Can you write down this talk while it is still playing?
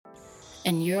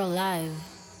And you're live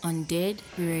on Dead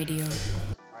Radio.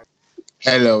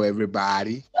 Hello,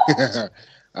 everybody.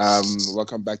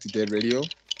 Welcome back to Dead Radio,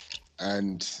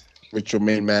 and with your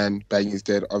main man, Bang is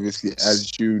Dead, obviously,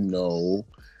 as you know.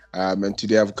 And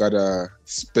today I've got a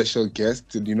special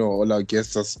guest, and all our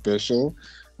guests are special.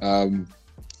 Um,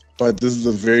 but this is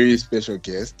a very special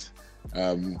guest.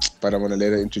 But I'm gonna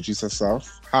let her introduce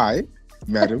herself. Hi,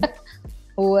 madam.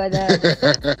 What up?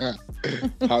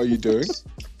 How are you doing?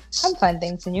 I'm fine,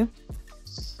 thanks, and you?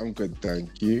 I'm good,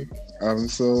 thank you.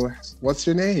 So what's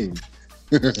your name?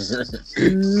 My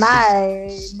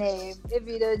name, if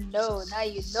you don't know, now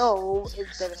you know, is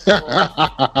Devin Cole.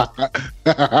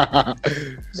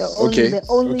 The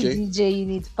only DJ you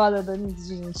need to follow, the only DJ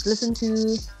you need to listen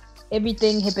to,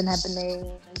 everything hip and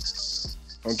happening.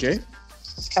 Okay.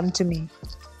 Come to me.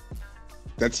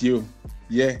 That's you.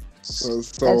 Yeah. So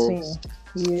That's me.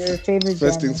 Your favorite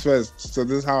first genre. things first. So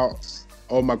this is how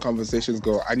all my conversations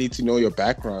go. I need to know your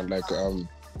background. Like,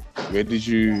 where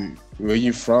are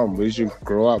you from? Where did you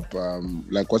grow up?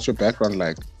 What's your background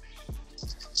like?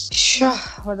 Sure,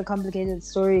 what a complicated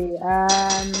story.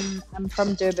 I'm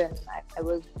from Durban. I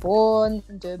was born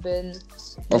in Durban.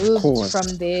 Of Moved course.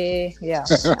 from there. Yeah,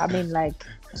 I mean,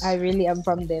 I really am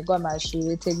from there.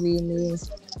 Gomashi, Tegrini.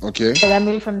 Okay. But I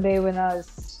moved from there when I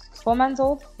was 4 months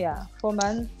old. Yeah, 4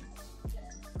 months.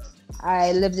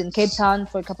 I lived in Cape Town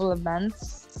for a couple of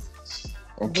months.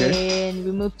 Okay. Then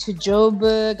we moved to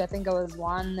Joburg. I think I was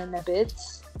 1 and a bit.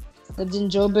 Lived in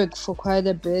Joburg for quite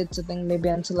a bit. I think maybe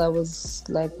until I was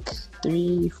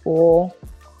 3, 4.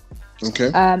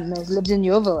 Okay. I lived in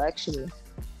Yeovil actually.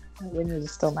 When it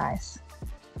was still nice.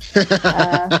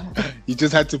 You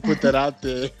just had to put that out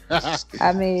there.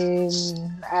 I mean.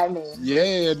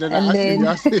 Yeah. And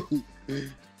ask me.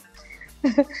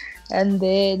 And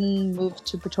then moved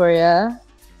to Pretoria.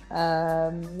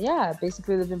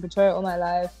 Basically lived in Pretoria all my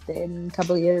life. Then a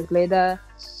couple of years later,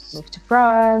 moved to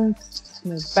France.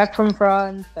 Moved back from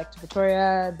France, back to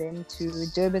Pretoria. Then to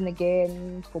Durban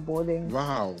again for boarding.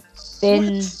 Wow.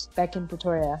 Then What? back in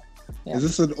Pretoria. Yeah. Is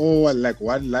this an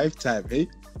one lifetime? Hey,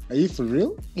 are you for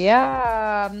real?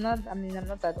 Yeah, I'm not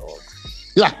that old.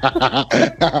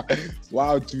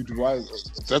 Wow, dude! Wow,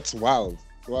 that's wild.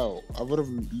 Wow,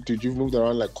 Dude, you've moved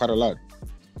around quite a lot.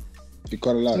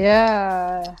 Quite a lot.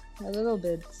 Yeah, a little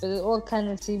bit. But it all kind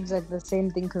of seems like the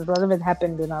same thing because a lot of it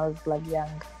happened when I was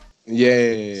young.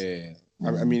 Yeah.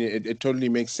 I mean, it totally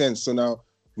makes sense. So now,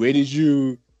 where did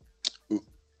you?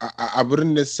 I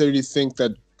wouldn't necessarily think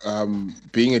that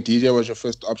being a DJ was your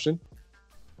first option.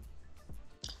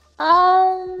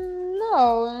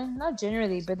 No, not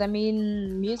generally. But I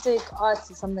mean, music, arts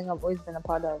is something I've always been a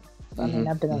part of. I mean,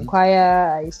 I've been in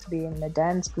choir. I used to be in a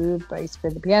dance group. I used to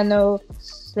play the piano,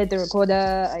 play the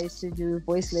recorder. I used to do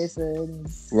voice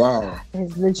lessons. Wow.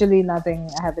 There's literally nothing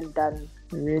I haven't done,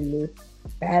 really.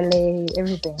 Ballet,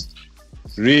 everything.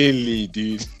 Really,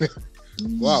 dude.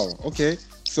 Wow. Okay.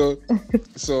 So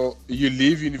you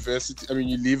leave university. I mean,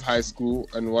 you leave high school,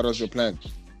 and what was your plan?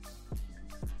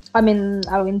 I mean,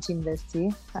 I went to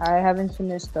university. I haven't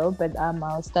finished though, but I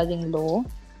was studying law.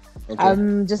 Okay.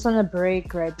 I'm just on a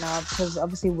break right now because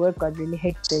obviously work got really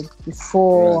hectic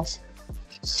before Right.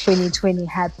 2020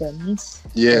 happened.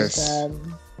 Yes.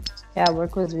 But,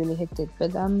 work was really hectic.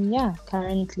 But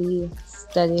currently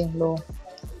studying law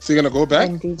So you're gonna go back?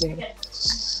 and DJ.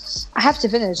 I have to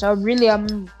finish.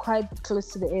 I'm quite close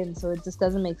to the end, so it just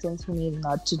doesn't make sense for me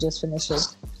not to just finish it.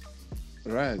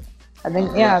 Right. I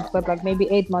think I've got maybe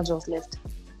 8 modules left.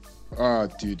 Oh,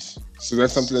 dude. So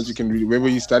that's something that you can read. Where were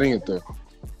you studying it though?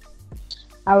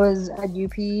 I was at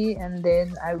UP and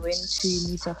then I went to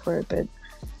NISA for a bit.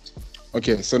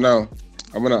 Okay, so now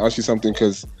I'm gonna ask you something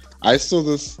because I saw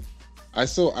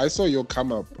your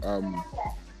come up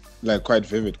quite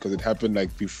vivid because it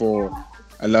happened before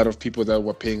a lot of people that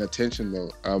were paying attention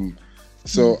though.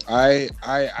 So I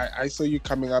saw you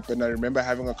coming up and I remember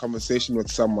having a conversation with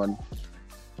someone,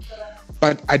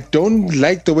 but I don't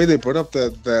like the way they brought up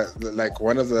the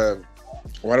one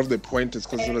of the pointers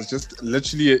because it was just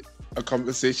literally a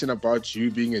conversation about you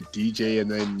being a DJ,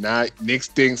 and then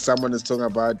next thing someone is talking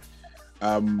about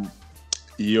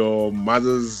your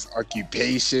mother's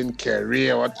occupation,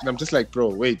 career. What? And I'm just like, bro,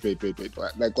 wait.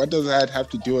 What does that have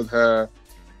to do with her?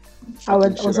 I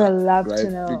would also love right? to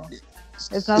know.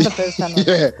 It's not the first time I've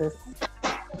Yeah. heard this.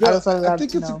 I also love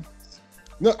think to it's- know.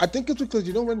 No, I think it's because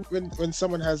when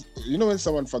someone has when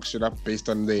someone fucks shit up based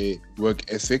on their work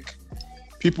ethic,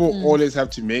 people always have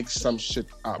to make some shit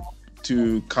up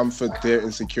to comfort their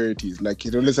insecurities.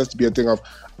 It always has to be a thing of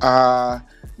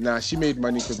she made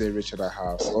money because they're rich at her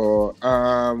house, or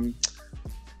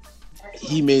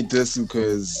he made this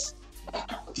because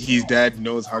his dad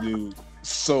knows how to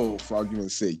sew, for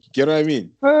argument's sake. Get what I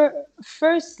mean?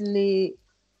 Firstly,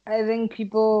 I think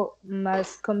people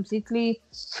must completely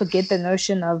forget the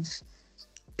notion of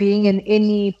being in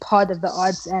any part of the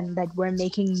arts and that we're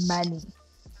making money.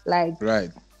 Like,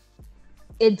 right.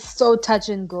 It's so touch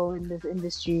and go in this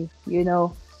industry, you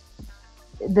know.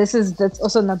 That's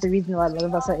also not the reason why a lot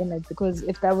of us are in it, because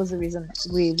if that was the reason,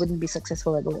 we wouldn't be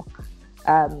successful at all.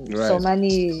 So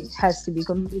money has to be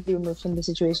completely removed from the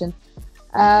situation.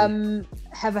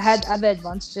 Have had other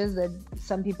advantages that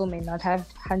some people may not have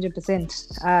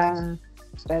 100%.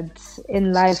 But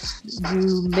in life,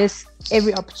 you miss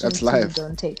every opportunity you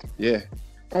don't take. Yeah.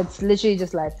 That's literally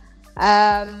just life.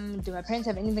 Do my parents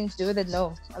have anything to do with it?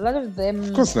 No. A lot of them...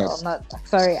 Of course not.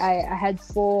 Sorry, I had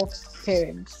 4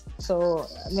 parents. So,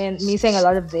 I mean, me saying a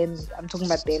lot of them, I'm talking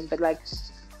about them. But, like,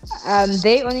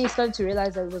 they only started to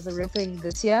realize that it was a real thing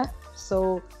this year.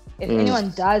 So, if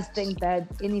anyone does think that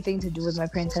anything to do with my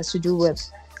parents has to do with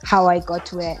how I got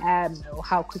to where I am or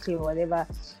how quickly or whatever,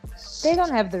 they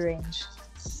don't have the range.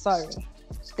 Sorry.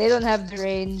 They don't have the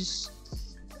range.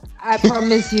 I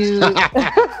promise you.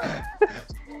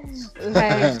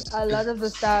 Like, a lot of the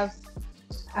stuff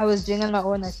I was doing on my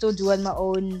own, I still do on my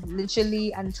own.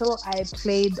 Literally, until I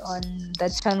played on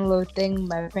that channel or thing,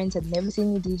 my parents had never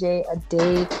seen me DJ a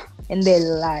day in their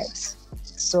lives.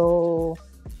 So,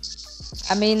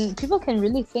 I mean, people can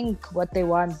really think what they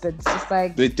want, but it's just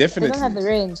like, they don't have the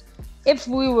range. If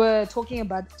we were talking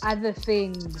about other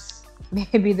things,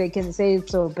 maybe they can say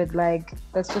so, but like,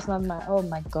 that's just not oh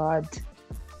my God.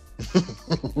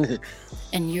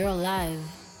 And you're live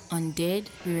on Dead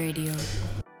Radio.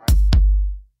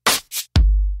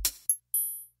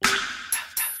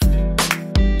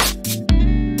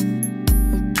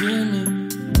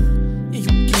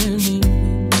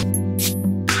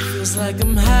 Feels like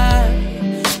I'm high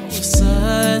on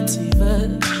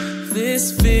sativa.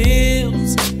 This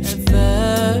feels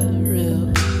ever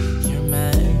real. You're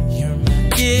my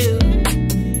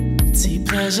guilty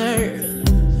pleasure.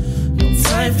 No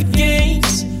time for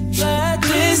games, but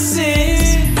this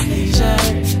is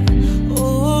leisure.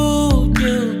 Oh,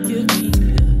 you give me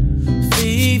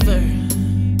fever.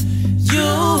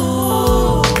 You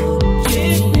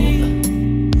give me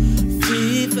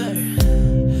fever.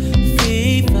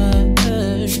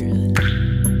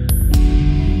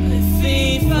 I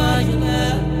feed for your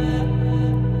love.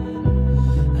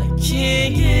 I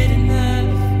can't get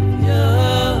enough.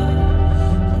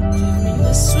 You give me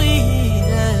the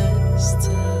sweetest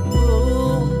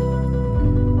taboo.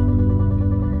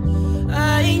 I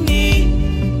need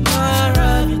more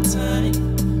of your time.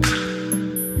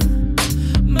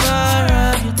 More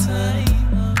of your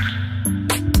time.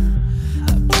 I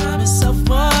promise I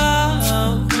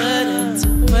won't put it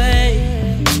away.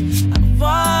 I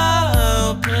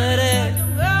won't put it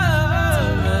away.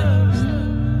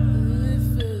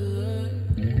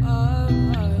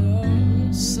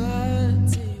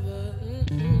 Sativa.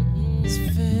 This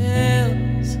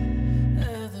feels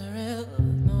ethereal.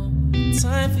 No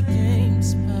time for games,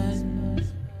 but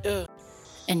yeah.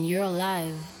 And you're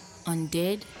live on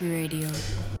Dead Radio.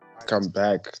 Come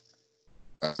back.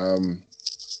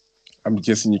 I'm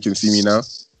guessing you can see me now.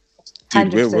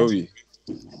 Dude, where 100%. were we?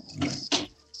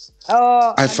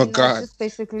 Oh, I mean, I forgot. was just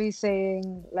basically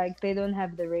saying, like, they don't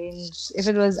have the range. If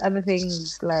it was other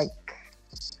things, like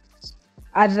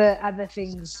other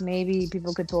things, maybe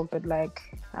people could talk. But like,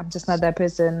 I'm just not that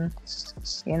person,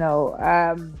 you know.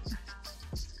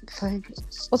 Like,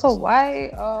 also, why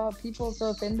are people so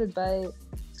offended by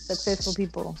successful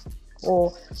people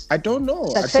or I don't know.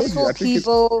 successful I think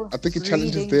people? I think it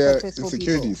challenges reading their successful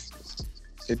insecurities.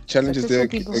 It challenges their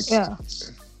people. Yeah.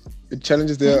 it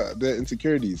challenges their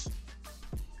insecurities.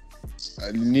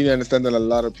 You need to understand that a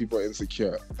lot of people are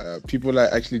insecure. People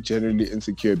are actually generally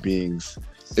insecure beings,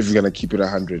 if you're gonna keep it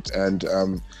 100. And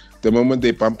the moment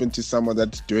they bump into someone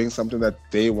that's doing something that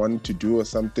they want to do or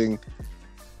something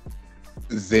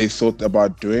they thought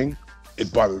about doing,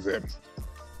 it bothers them.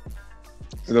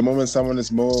 The moment someone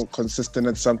is more consistent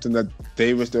at something that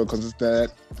they wish they were consistent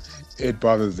at, it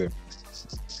bothers them.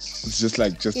 It's just how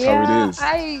it is.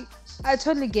 I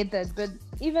totally get that, but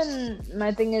even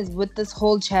my thing is with this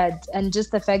whole chat and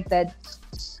just the fact that,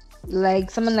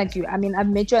 like, someone like you, I mean, I've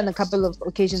met you on a couple of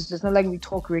occasions. It's not like we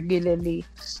talk regularly.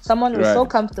 Someone was so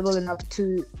comfortable enough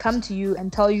to come to you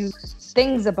and tell you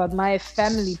things about my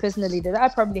family personally that I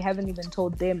probably haven't even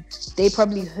told them. They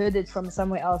probably heard it from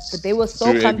somewhere else, but they were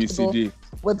so comfortable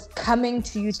with coming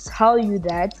to you to tell you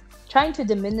that, trying to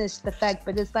diminish the fact.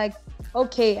 But it's like,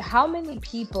 okay, how many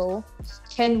people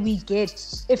can we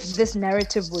get if this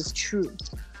narrative was true?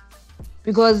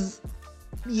 Because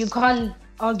you can't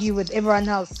argue with everyone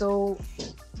else. So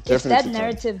if that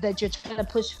narrative that you're trying to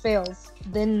push fails,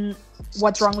 then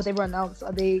what's wrong with everyone else?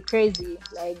 Are they crazy?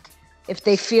 Like, if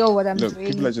they feel what I'm doing,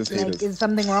 people are just haters. Is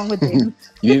something wrong with them?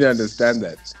 You need to understand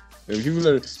that. If people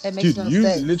are, dude, you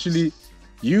literally,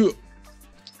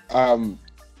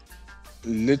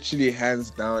 literally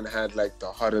hands down had like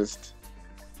the hottest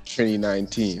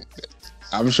 2019.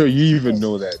 I'm sure you even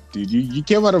know that, dude. You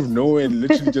came out of nowhere and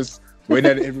literally just went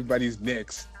at everybody's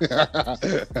necks.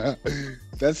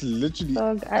 That's literally,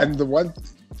 and the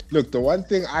one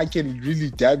thing I can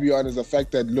really dab you on is the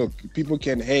fact that, look, people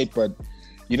can hate, but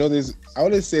you know, I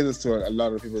always say this to a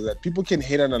lot of people, that people can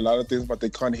hate on a lot of things, but they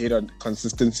can't hate on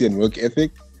consistency and work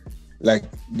ethic. Like,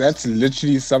 that's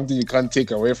literally something you can't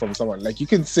take away from someone. Like, you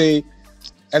can say,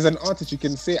 as an artist, you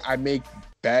can say I make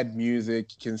bad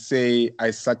music, you can say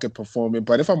I suck at performing,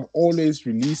 but if I'm always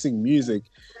releasing music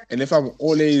and if I'm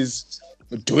always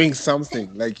doing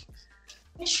something, like,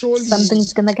 surely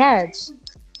something's gonna catch.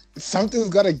 Something's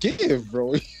gotta give,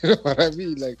 bro. You know what I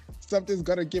mean? Like, something's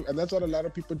gotta give, and that's what a lot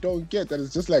of people don't get. That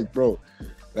it's just like, bro,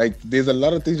 like, there's a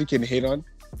lot of things you can hate on,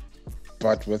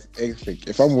 but with ethic.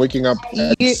 If I'm waking up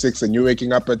at 6 and you're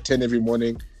waking up at 10 every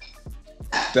morning,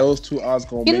 those 2 hours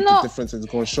gonna make the difference, and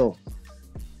it's gonna show.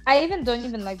 I don't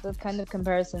even like those kind of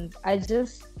comparisons. I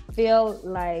just feel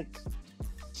like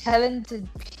talented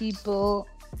people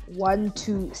want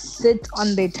to sit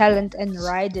on their talent and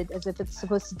ride it as if it's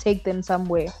supposed to take them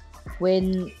somewhere,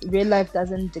 when real life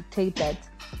doesn't dictate that.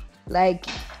 Like,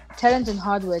 talent and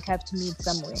hard work have to meet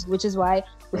somewhere, which is why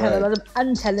we have a lot of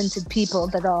untalented people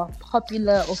that are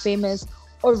popular or famous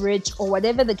or rich or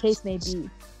whatever the case may be,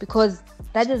 because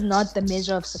that is not the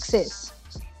measure of success.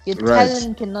 Your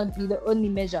talent cannot be the only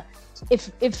measure.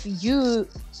 If you,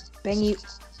 Bengi,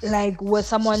 like, were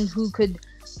someone who could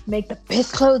make the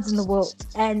best clothes in the world,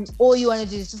 and all you want to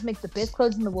do is just make the best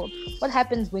clothes in the world, what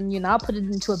happens when you now put it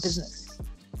into a business?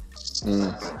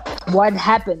 What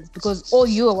happens? Because all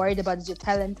you are worried about is your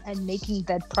talent and making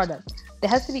that product. There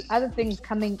has to be other things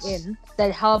coming in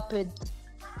that help it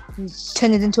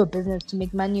turn it into a business, to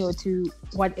make money or to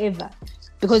whatever.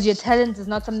 Because your talent is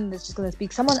not something that's just going to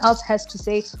speak. Someone else has to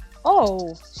say,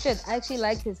 oh, shit, I actually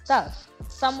like his stuff.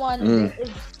 There is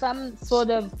some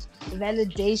sort of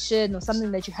validation or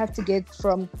something that you have to get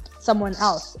from someone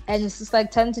else. And it's just like,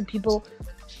 talented people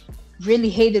really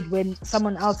hate it when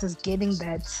someone else is getting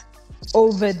that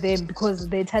over them, because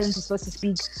their talent is supposed to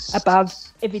speak above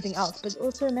everything else. But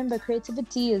also remember,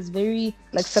 creativity is very,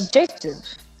 like, subjective.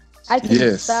 I can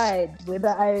decide whether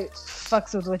I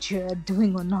fucks with what you're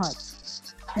doing or not.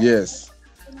 Yes,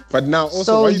 but now also,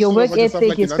 so your work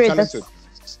ethic is great. But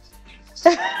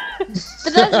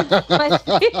that's my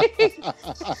thing.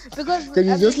 Because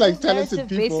you just like talented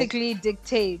people basically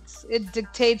dictates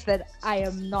that I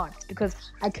am not, because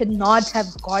I could not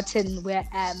have gotten where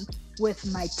I am with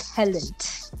my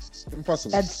talent.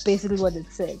 Impossible. That's basically what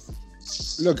it says.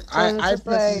 Look, so I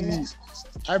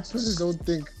personally don't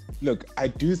think. Look, I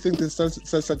do think there's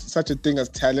such a thing as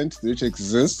talent, which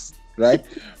exists, right?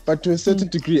 But to a certain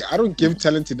degree, I don't give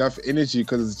talent enough energy,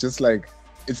 because it's just like,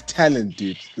 it's talent,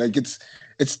 dude. Like, it's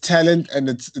talent, and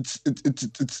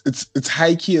it's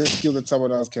high key a skill that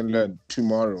someone else can learn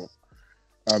tomorrow,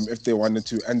 if they wanted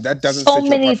to, and that doesn't set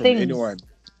you apart from anyone.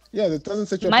 Yeah, that doesn't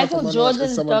set you apart from anyone. Michael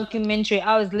Jordan's documentary,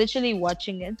 I was literally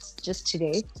watching it just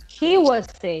today. He was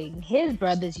saying his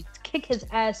brothers used to kick his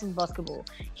ass in basketball.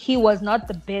 He was not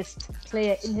the best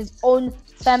player in his own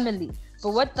family.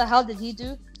 But what the hell did he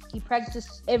do? He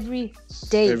practiced every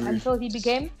day until he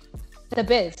became the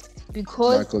best,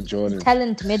 because Michael Jordan. His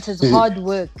talent met his hard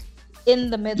work in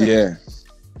the middle. Yeah.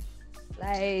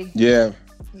 Like, yeah.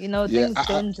 You know, things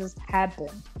don't just happen.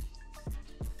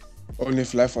 Only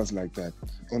if life was like that.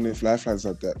 Only if life was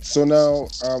like that. So now,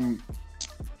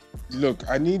 look,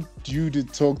 I need you to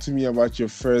talk to me about your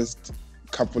first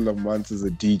couple of months as a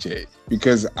DJ,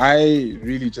 because I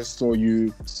really just saw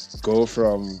you go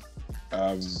from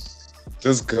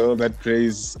this girl that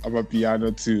plays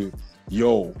amapiano to,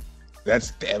 yo,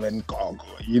 that's Devin Congo,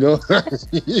 you know?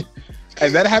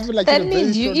 And that happened like that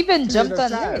means you even jumped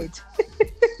on late.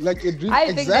 Like, it really,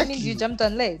 I think that means you jumped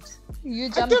on late. You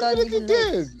jumped on even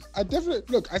late. I definitely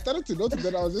look. I started to notice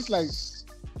that. I was just like,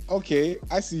 okay,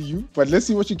 I see you, but let's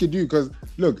see what you can do. Because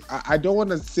look, I don't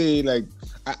want to say like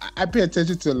I pay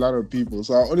attention to a lot of people,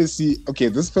 so I only see, okay,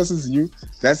 this person's new,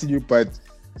 that's new, but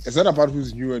it's not about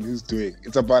who's new and who's doing.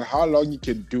 It's about how long you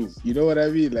can do. You know what I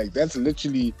mean? Like, that's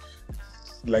literally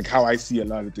like how I see a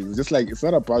lot of things. It's just like, it's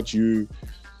not about you.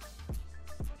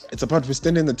 It's about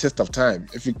withstanding the test of time.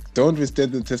 If you don't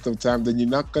withstand the test of time, then you're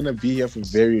not gonna be here for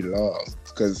very long.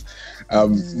 Because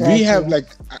we have like,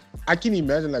 I can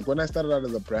imagine, like, when I started out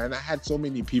as a brand, I had so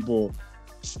many people,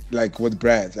 like, with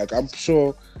brands. Like, I'm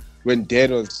sure when Dead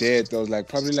was dead, there was, like,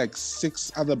 probably, like,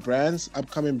 6 other brands,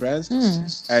 upcoming brands.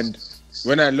 And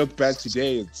when I look back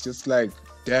today, it's just like,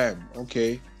 damn,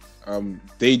 okay,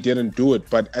 they didn't do it.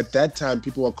 But at that time,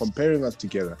 people were comparing us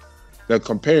together. They're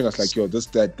comparing us like, yo, this,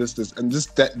 that, this, and this,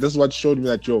 that. This is what showed me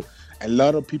that, yo, a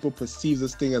lot of people perceive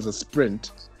this thing as a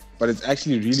sprint, but it's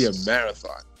actually really a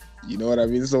marathon. You know what I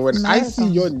mean? So when I see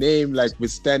your name, like,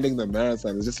 withstanding the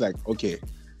marathon, it's just like, okay,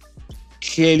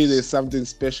 clearly there's something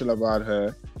special about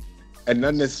her, and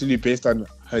not necessarily based on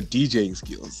her DJing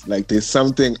skills. Like, there's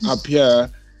something up here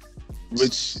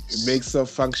which makes her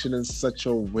function in such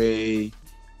a way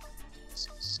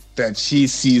that she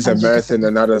sees a marathon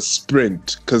and not a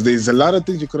sprint. Because there's a lot of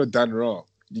things you could have done wrong.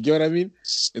 You get what I mean?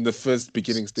 In the first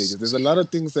beginning stages. There's a lot of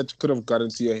things that could have got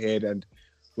into your head and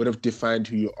would have defined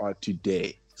who you are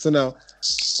today. So now,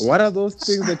 what are those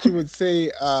things that you would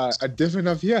say are different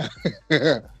of here?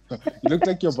 You look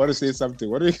like you're about to say something.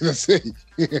 What are you going to say?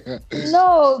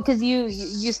 No, because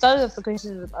you started off the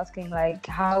question with asking, like,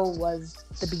 how was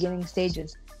the beginning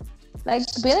stages? Like,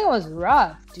 the beginning was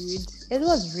rough, dude. It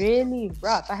was really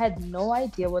rough. I had no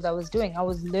idea what I was doing. I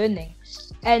was learning.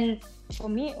 And for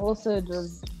me also, it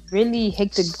was really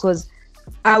hectic because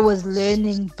I was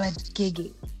learning but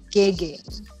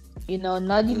gigging. You know,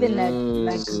 not even at,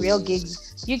 like, real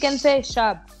gigs. You can say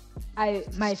sharp.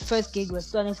 My first gig was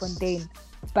Tony Fontaine.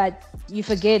 But you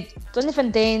forget, Tony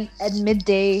Fontaine at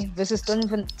midday versus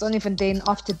Tony Fontaine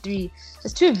after 3.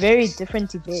 It's 2 very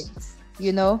different events,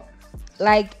 you know?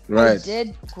 Like, right. I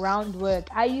did groundwork.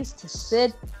 I used to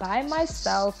sit by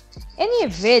myself. Any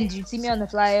event, you'd see me on the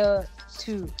flyer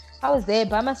too. I was there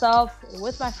by myself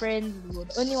with my friends. We were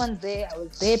the only ones there. I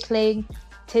was there playing,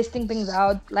 testing things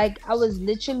out. Like, I was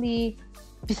literally,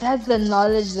 besides the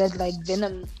knowledge that, like,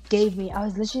 Venom gave me, I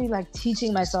was literally, like,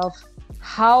 teaching myself,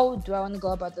 how do I want to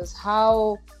go about this?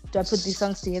 How do I put these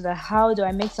songs together? How do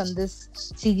I mix on this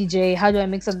CDJ? How do I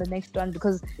mix on the next one?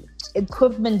 Because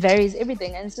equipment varies,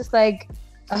 everything. And it's just like,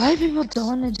 a lot of people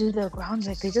don't want to do the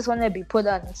groundwork. They just want to be put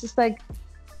on. It's just like,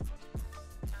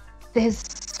 there's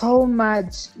so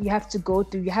much you have to go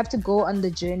through. You have to go on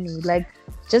the journey. Like,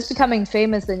 just becoming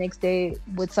famous the next day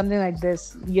with something like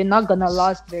this, you're not going to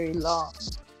last very long.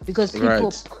 Because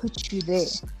people put you there.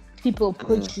 People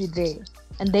put you there.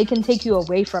 And they can take you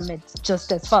away from it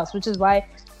just as fast, which is why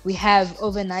we have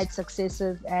overnight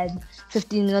successes and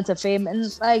 15 minutes of fame.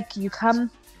 And, like, you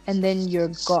come and then you're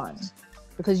gone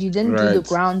because you didn't do the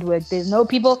groundwork. There's no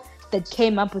people that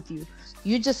came up with you.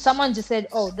 Someone just said,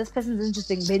 oh, this person's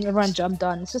interesting. Then everyone jumped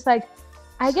on. It's just like,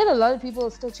 I get a lot of people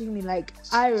still treating me like,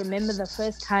 I remember the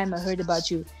first time I heard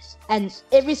about you. And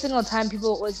every single time people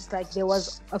always just like, there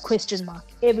was a question mark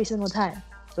every single time.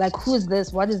 Like, who is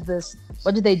this? What is this?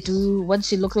 What do they do? What does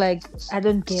she look like? I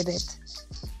don't get it.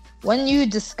 When you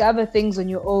discover things on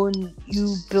your own,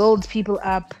 you build people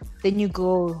up, then you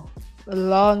go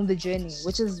along the journey,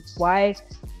 which is why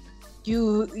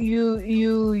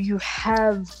you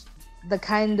have the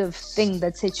kind of thing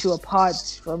that sets you apart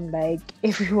from, like,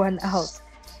 everyone else,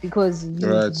 because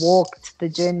you walked the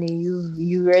journey.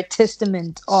 You were a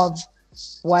testament of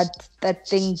what that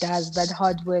thing does, that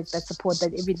hard work, that support,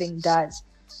 that everything does.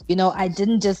 You know, I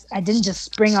didn't just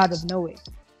spring out of nowhere.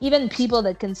 Even people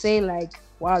that can say, like,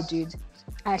 wow, dude,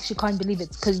 I actually can't believe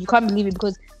it, because you can't believe it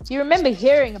because you remember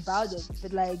hearing about it,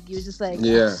 but, like, you're just like,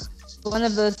 yeah, one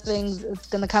of those things, it's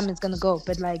gonna come, it's gonna go,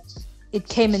 but, like, it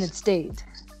came and it stayed.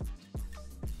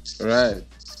 Right.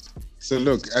 So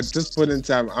look, at this point in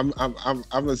time,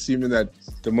 I'm assuming that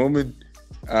the moment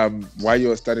while you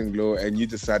were studying Glow and you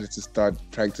decided to start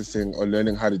practicing or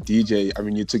learning how to DJ, I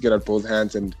mean, you took it at both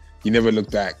hands and you never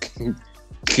looked back.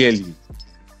 Clearly.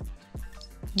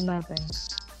 Nothing.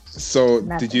 So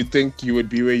did you think you would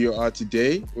be where you are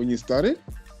today when you started?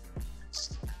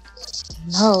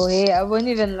 No way, I won't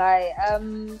even lie.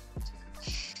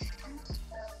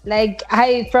 Like,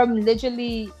 from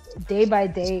literally day by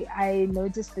day, I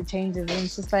noticed the changes, and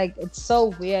it's just like, it's so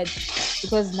weird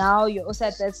because now you're also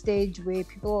at that stage where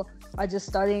people are just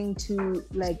starting to,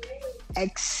 like,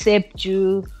 accept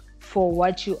you for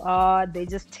what you are. They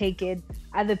just take it.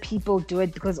 Other people do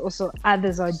it because also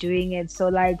others are doing it. So,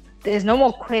 like, there's no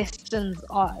more questions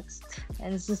asked,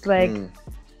 and it's just like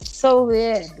so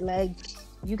weird. Like,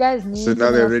 you guys need so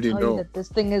now they already know that this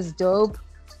thing is dope.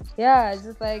 Yeah, it's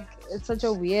just like, it's such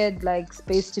a weird, like,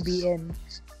 space to be in,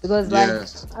 because like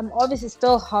I'm obviously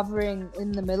still hovering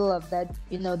in the middle of that,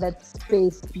 you know, that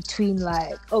space between,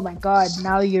 like, oh my god,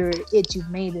 now you've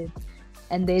made it,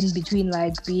 and then between,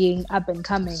 like, being up and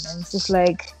coming, and it's just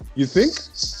like, you think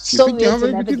so you're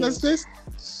hovering between that space?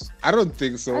 I don't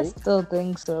think I so. still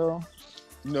think so.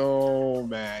 No,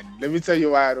 man. Let me tell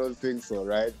you why I don't think so,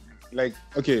 right? Like,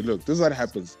 okay, look, this is what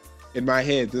happens. In my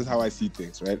head, this is how I see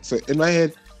things, right? So in my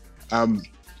head,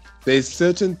 there's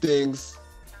certain things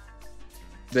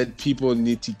that people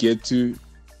need to get to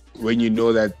when you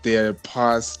know that they're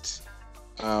past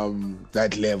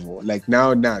that level. Like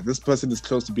now, this person is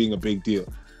close to being a big deal.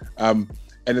 And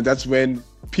that's when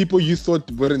people you thought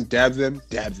wouldn't dab them.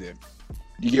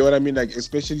 You get what I mean? Like,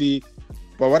 especially,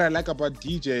 but what I like about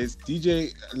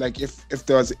DJ, like if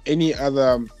there was any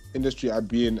other industry I'd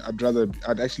be in,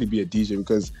 I'd actually be a DJ,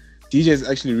 because DJs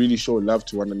actually really show love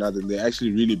to one another, and they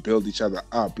actually really build each other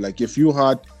up. Like, if you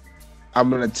hot, I'm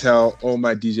gonna tell all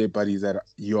my DJ buddies that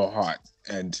you're hot,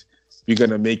 and we're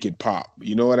gonna make it pop.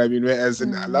 You know what I mean? Whereas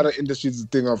in a lot of industries, the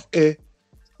thing of,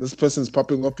 this person's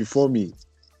popping up before me,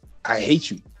 I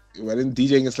hate you. But in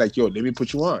DJing, it's like, yo, let me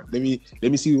put you on. Let me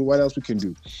see what else we can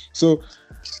do. So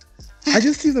I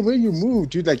just see the way you move,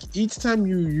 dude. Like, each time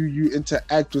you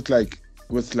interact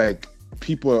with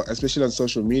people, especially on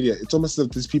social media, it's almost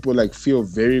like these people like feel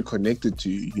very connected to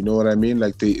you. You know what I mean?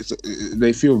 Like they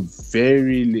feel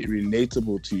very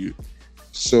relatable to you.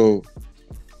 So,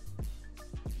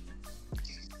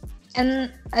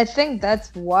 and I think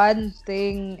that's one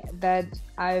thing that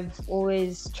I've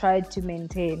always tried to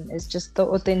maintain, is just the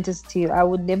authenticity. I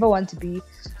would never want to be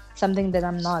something that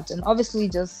I'm not. And obviously,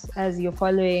 just as you're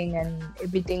following and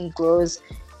everything grows,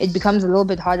 it becomes a little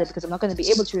bit harder, because I'm not going to be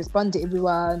able to respond to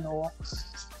everyone or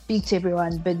speak to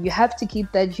everyone. But you have to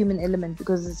keep that human element,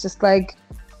 because it's just like,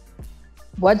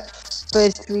 what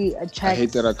firstly attracts I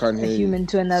hate that I can't a hear human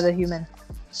to another human?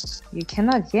 You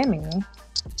cannot hear me.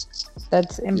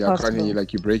 That's impossible. Yeah, I can't hear you,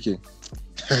 like you're breaking.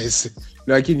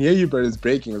 No, I can hear you, but it's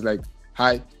breaking. It's like,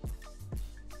 hi,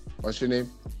 what's your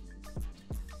name?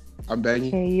 I'm banging.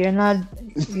 Okay, you're not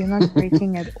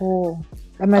breaking at all.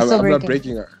 Am I still I'm breaking? not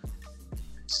breaking.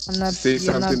 I'm not. Say you're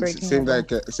something. not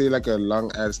breaking Say like a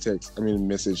long ass text. I mean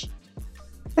message.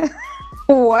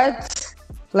 What?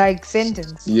 Like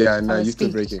sentence? Yeah, no, Or you're still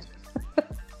speech? breaking.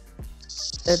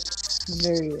 That's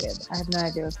very weird. I have no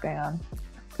idea what's going on,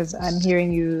 because I'm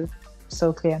hearing you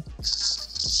so clear.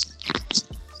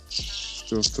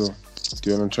 Still. Do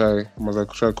you want to try? Must I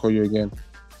try to call you again?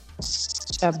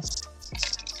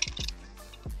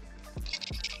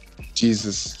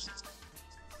 Jesus.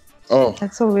 Oh,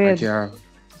 That's so weird. yeah.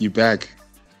 You back.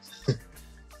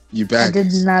 You back. I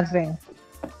did nothing.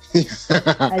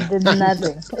 I did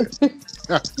nothing.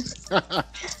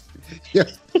 Yeah.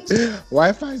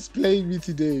 Wi-Fi is playing me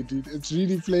today, dude. It's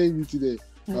really playing me today.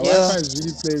 My Yeah. Wi-Fi is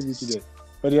really playing me today.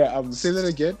 But yeah, say that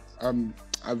again.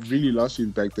 I've really lost you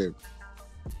back there.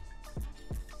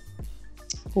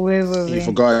 Wait. You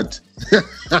forgot.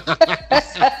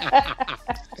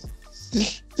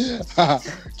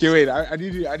 Okay, wait. I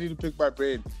need to pick my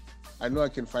brain. I know I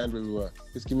can find where we were.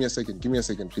 Just give me a second.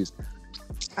 Please.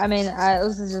 I mean, I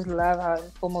also just love how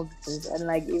informal this is, and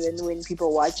like even when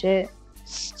people watch it,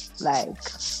 like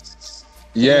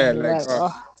Yeah, you're like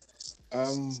fuck.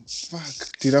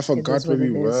 Dude, I forgot is where what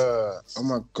we it is. were. Oh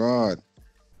my god.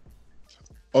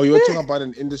 Oh, you were talking about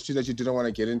an industry that you didn't want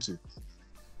to get into.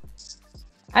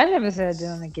 I never said I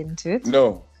didn't want to get into it.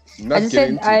 No, not I just get said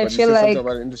into. I but you feel said something like-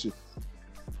 about an industry.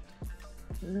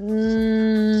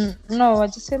 No, I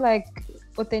just feel like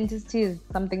authenticity is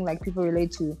something like people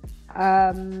relate to.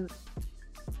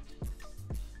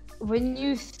 When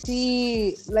you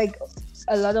see like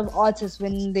a lot of artists,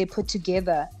 when they put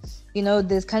together, you know,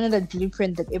 there's kind of that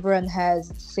blueprint that everyone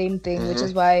has, same thing, which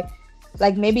is why,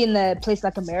 like maybe in a place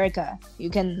like America,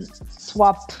 you can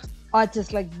swap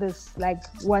artists like this. Like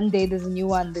one day there's a new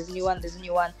one, and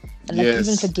like Yes.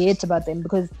 even forget about them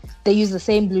because they use the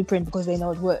same blueprint because they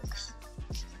know it works.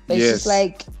 But it's just Yes.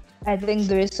 like, I think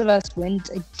the rest of us went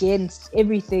against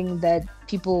everything that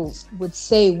people would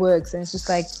say works, and it's just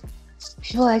like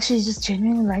people actually just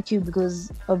genuinely like you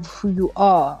because of who you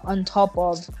are, on top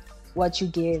of what you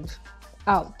give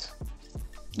out.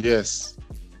 Yes.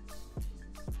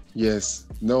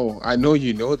 No, I know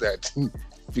you know that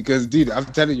because, dude, I'm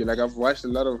telling you, like I've watched a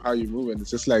lot of how you move, and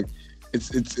it's just like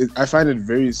it's I find it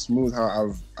very smooth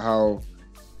how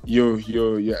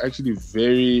you're actually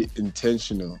very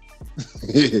intentional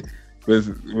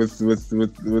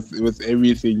with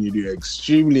everything you do.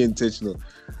 Extremely intentional.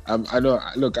 I know.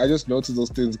 Look, I just notice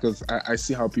those things because I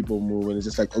see how people move, and it's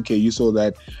just like, okay, you saw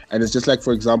that, and it's just like,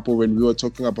 for example, when we were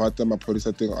talking about the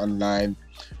Mapolisa thing online,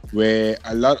 where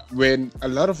a lot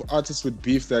of artists would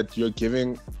beef that you're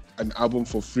giving an album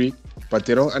for free, but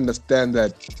they don't understand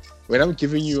that when I'm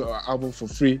giving you an album for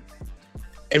free,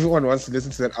 everyone wants to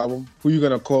listen to that album. Who you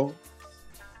gonna call?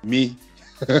 Me.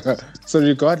 So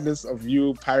regardless of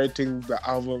you pirating the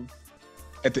album,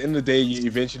 at the end of the day, you're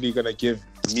eventually gonna give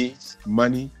me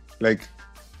money, like,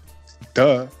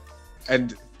 duh.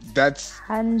 And that's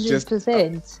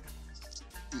 100%.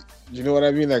 you know what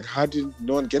I mean? Like, how did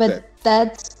no one get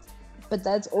that? But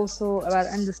that's also about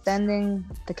understanding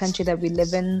the country that we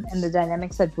live in and the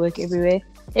dynamics that work everywhere.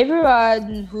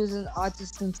 Everyone who's an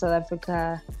artist in South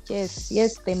Africa,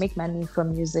 yes, they make money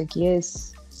from music,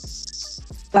 yes.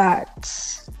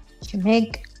 But you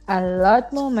make a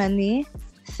lot more money,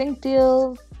 sync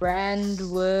deal, brand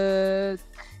work,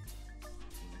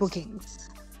 bookings.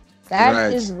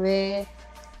 That is where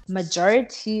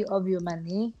majority of your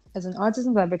money as an artist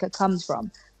in South Africa comes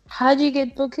from. How do you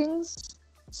get bookings?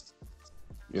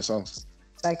 Your songs.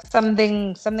 Like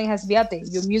something has to be out there.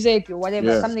 Your music, your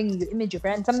whatever, something, your image, your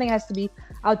brand, something has to be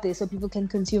out there so people can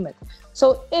consume it.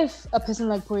 So if a person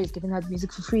like Corey is giving out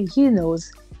music for free, he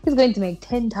knows he's going to make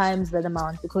 10 times that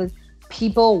amount because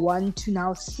people want to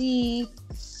now see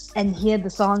and hear the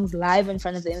songs live in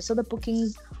front of them. So the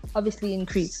bookings obviously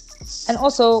increase. And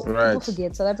also, people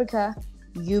forget, South Africa,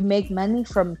 you make money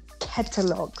from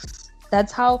catalogs.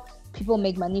 That's how people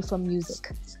make money from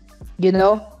music. You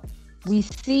know? We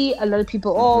see a lot of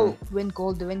people, win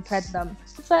gold, they win platinum.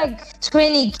 It's like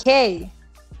 20K.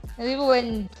 And even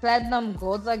when platinum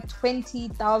gold, like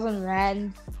 20,000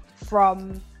 Rand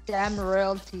from damn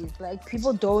royalties. Like,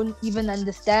 people don't even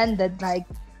understand that, like,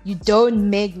 you don't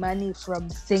make money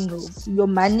from singles. Your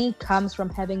money comes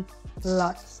from having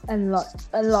lots and lots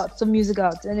and lots of music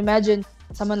out. And imagine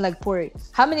someone like Pori.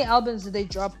 How many albums did they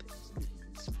drop?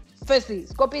 Firstly,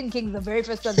 Scorpion King, the very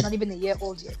first one, not even a year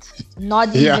old yet.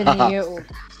 Not even a year old.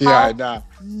 How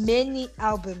many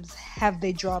albums have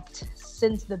they dropped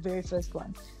since the very first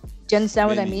one? Do you understand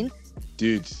what I mean?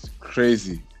 Dude,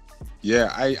 crazy.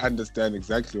 Yeah, I understand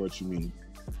exactly what you mean.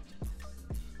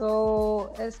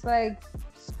 So it's like,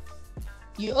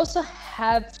 you also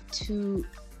have to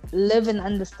live and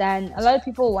understand. A lot of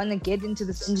people want to get into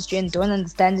this industry and don't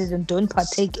understand it and don't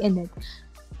partake in it.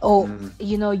 Or,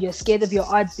 you know, you're scared of your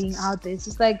art being out there. It's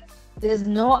just like, there's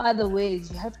no other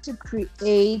ways. You have to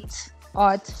create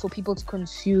art for people to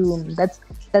consume.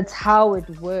 That's how it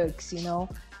works, you know.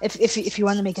 If you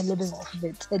want to make a living off of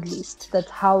it, at least. That's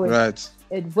how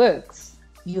it works.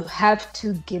 You have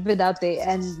to give it out there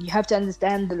and you have to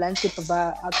understand the landscape of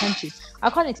our country.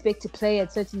 I can't expect to play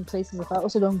at certain places if I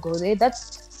also don't go there.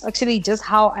 That's actually just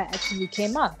how I actually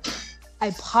came up. I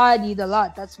partied a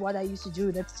lot. That's what I used to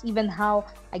do. That's even how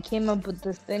I came up with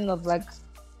this thing of like,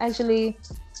 actually,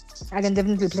 I can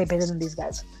definitely play better than these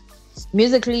guys.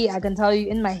 Musically, I can tell you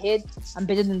in my head, I'm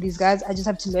better than these guys. I just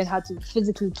have to learn how to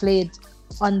physically play it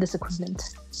on this equipment.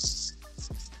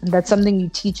 And that's something you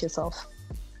teach yourself.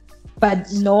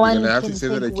 But no one can have to say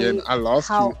that again. I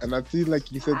lost you, and I feel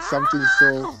like you said something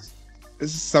so.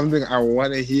 This is something I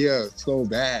want to hear so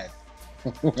bad.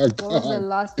 Oh my God. What was the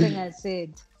last thing I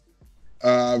said?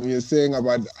 You're saying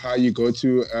about how you go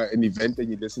to an event and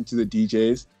you listen to the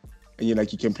DJs, and you're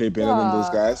like, you can play better than those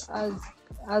guys.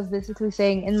 I was basically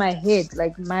saying in my head,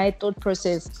 like my thought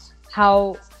process,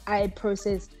 how I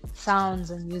process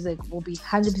sounds and music will be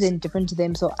 100% different to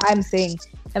them. So I'm saying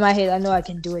in my head, I know I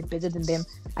can do it better than them.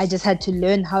 I just had to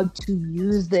learn how to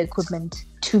use the equipment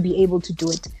to be able to do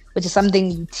it, which is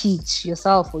something you teach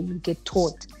yourself or you get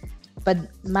taught. But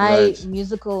my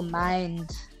musical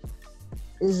mind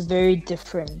is very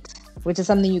different, which is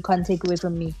something you can't take away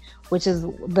from me, which is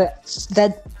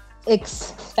that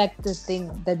X factor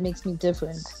thing that makes me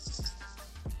different.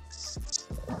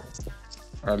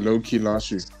 I low-key lost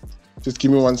you. Just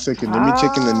give me 1 second. Let me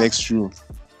check in the next room.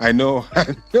 I know.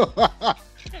 Let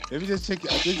me just check.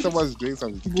 I think someone's doing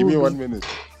something. Give me 1 minute.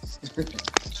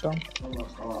 Sure.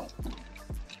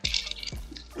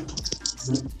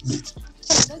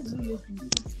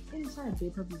 Inside there,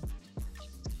 probably.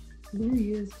 Blue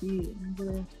USB.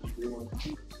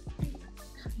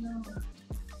 No.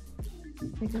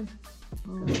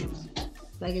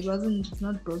 Like it's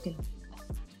not broken. Okay.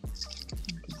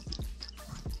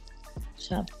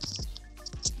 Sharp.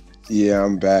 Yeah,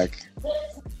 I'm back.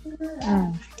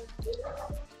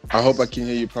 I hope I can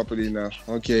hear you properly now.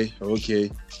 Okay. It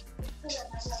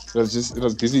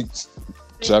was busy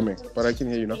jamming, but I can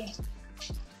hear you now.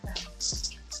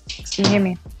 Can you hear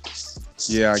me?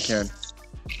 Yeah, I can.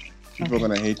 People are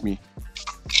gonna hate me.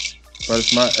 But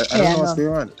it's my, I don't know what's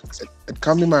going on. It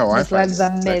can't be my Wi-Fi.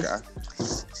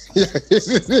 Yeah,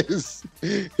 it is.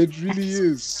 It really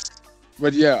is.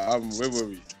 But yeah, where were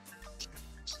we?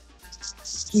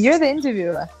 You're the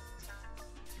interviewer.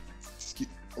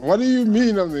 What do you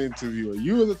mean I'm the interviewer?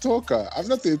 You are the talker. I'm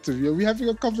not the interviewer. We're having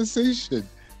a conversation.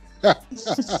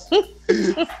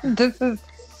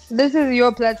 This is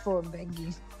your platform,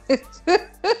 Bengi.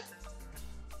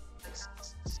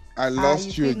 I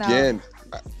lost you you see now, again.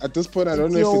 At this point, I don't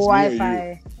It's know if your it's Wi-Fi. me or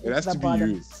you. It It's has the to be bottom.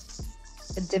 you.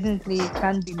 It definitely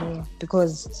can't be me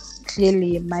because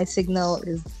clearly my signal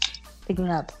is picking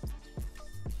up.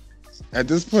 At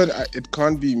this point, it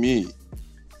can't be me.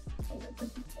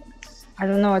 I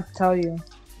don't know what to tell you.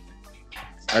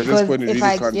 At this Because point, it if really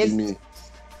I can't be get- me.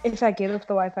 If I get off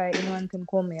the Wi-Fi, anyone can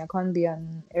call me. I can't be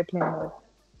on airplane mode.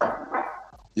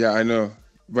 Yeah, I know.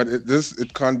 But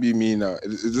it can't be me now.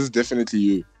 This is definitely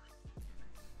you.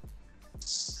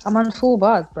 I'm on full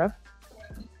bars, bruv.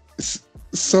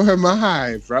 So am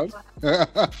I, bro.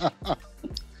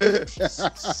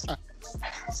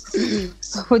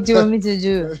 So what do you want me to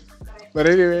do? But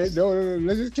anyway, no,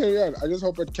 let's just carry on. I just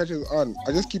hope it catches on.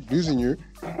 I just keep losing you.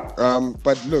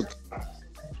 But look,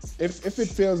 if it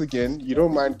fails again, you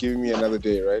don't mind giving me another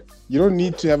day, right? You don't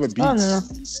need to have a beat. Oh, no.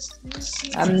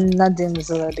 I'm not doing this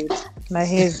without beat. My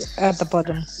hair's at the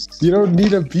bottom. You don't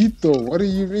need a beat though. What do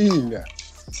you mean?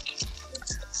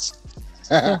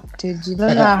 Dude, you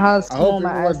don't know how I small hope my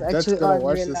everyone eyes that's actually gonna are in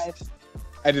watch real this life.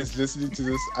 and is listening to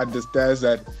this understands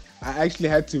that I actually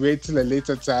had to wait till a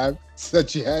later time so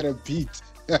that you had a beat.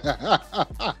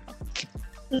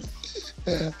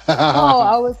 No,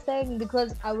 I was saying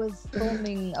because I was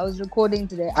filming, I was recording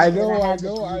today. I and then know. had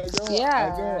the beat.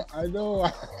 Yeah. I know.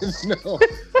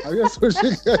 I'm just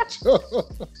pushing a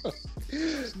joke.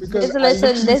 Because There's a I lesson.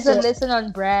 literally There's a saw- lesson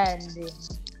on branding.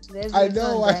 There's a I lesson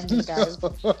know. on I branding, guys.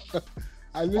 know.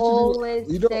 I literally,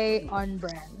 Always you know, stay on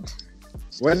brand.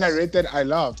 when I read that, I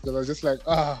laughed because I was just like,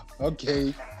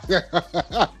 okay.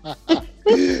 I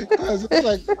was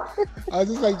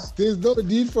just like, there's no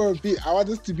need for a beat. I want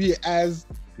this to be as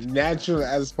natural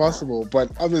as possible.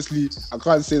 But obviously, I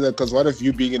can't say that because what if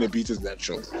you being in a beat is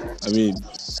natural? I mean,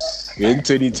 we're in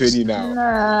 2020 now.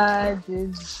 Nah,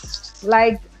 dude.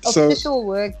 Like So- official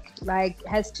work, like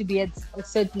has to be at a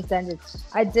certain standard.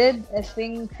 I did a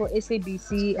thing for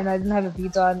SABC and I didn't have a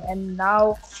beat on, and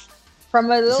now from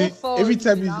a little See, phone, every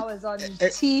time you- now it's on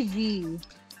TV.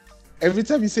 Every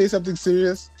time you say something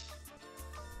serious,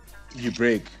 you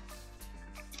break.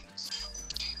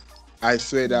 I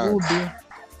swear down. Will be.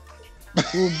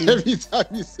 Every time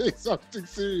you say something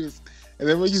serious, and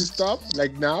then when you stop,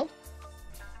 like now,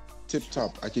 tip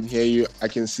top. I can hear you. I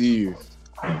can see you.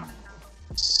 I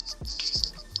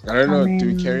don't know.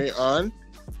 Do we carry on?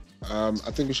 I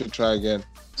think we should try again.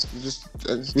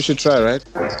 We should try, right?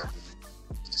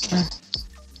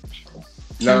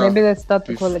 So maybe let's start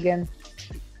the bef- call again.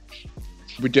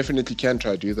 We definitely can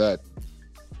try do that,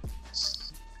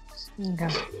 Okay.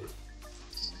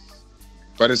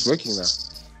 but it's working now.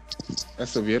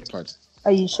 That's the weird part.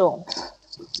 Are you sure?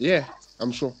 Yeah,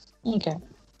 I'm sure. Okay.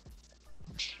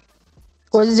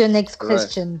 What is your next Right.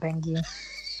 question, Bengi?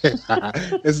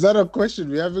 It's not a question.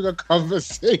 We're having a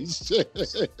conversation.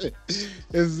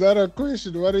 It's not a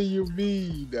question. What do you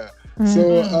mean?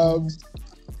 So,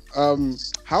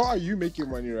 how are you making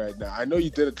money right now? I know you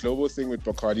did a global thing with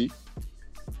Bacardi.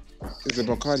 Is it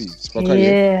Bacardi? It's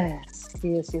Bacardi.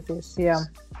 Yes. Yeah.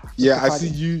 Yeah, I Bacardi. see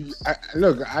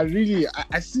you.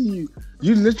 I see you.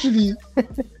 You literally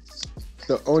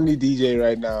the only DJ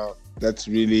right now that's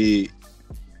really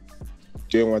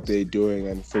doing what they're doing,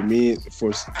 and for me,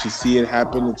 to see it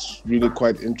happen, it's really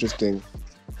quite interesting.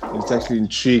 It's actually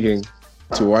intriguing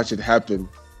to watch it happen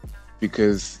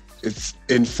because it's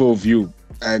in full view,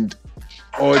 and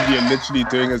all you're literally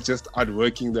doing is just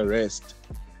outworking the rest.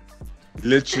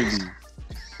 Literally.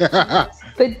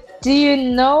 But do you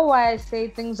know why I say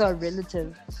things are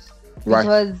relative? Why?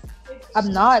 Because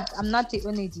I'm not the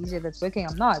only DJ that's working.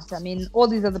 I'm not. I mean, all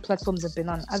these other platforms have been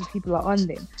on. Other people are on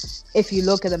them. If you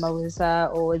look at the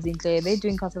Mawisa or Zinhle, they're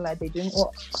doing Castle Light. They're doing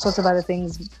all sorts of other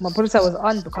things. Mapurisa was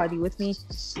on Bacardi with me.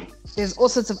 There's all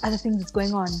sorts of other things that's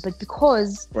going on. But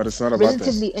because But it's not about that.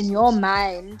 relatively in your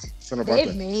mind, It's not about they've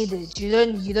that. made it. You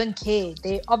don't care.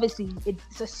 They obviously,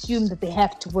 it's assumed that they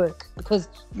have to work because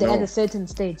they're No. at a certain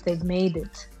stage. They've made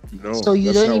it. No. So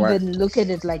you that's don't not why- even look at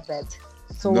it like that.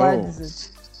 So No. what is it?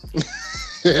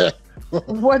 What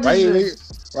why,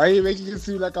 is why are you making it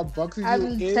seem like I'm boxing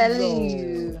I'm you in, telling though?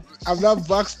 you. I'm not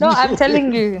boxing No, you. I'm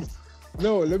telling you.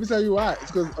 No, let me tell you why. It's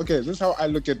because, okay, this is how I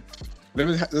look at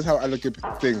this is how I look at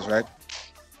things, right?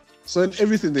 So in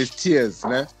everything there's tiers,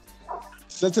 né?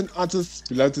 Certain artists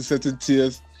belong to certain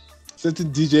tiers,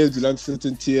 certain DJs belong to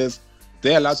certain tiers.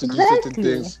 They're allowed to do certain Exactly.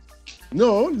 things.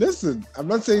 No, listen, I'm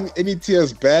not saying any tier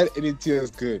is bad, any tier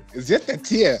is good. It's just a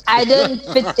tier. I don't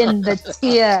fit in the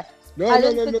tier. No, I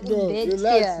no, don't no, no, fit in no. their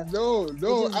Relax. tier. No,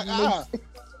 no. It just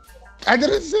I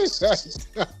didn't say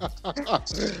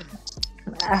that.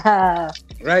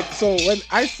 Right? So when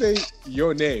I say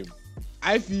your name,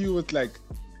 I view it like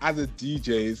other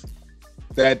DJs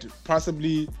that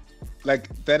possibly like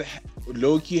that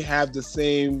low-key have the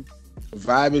same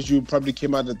vibe as you, probably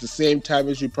came out at the same time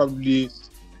as you, probably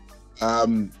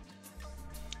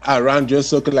around your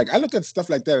circle. Like I look at stuff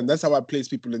like that, and that's how I place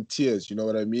people in tiers. You know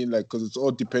what I mean? Like, because it's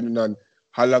all dependent on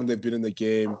how long they've been in the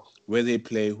game, where they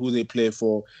play, who they play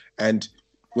for, and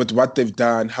with what they've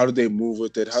done, how do they move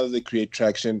with it, how do they create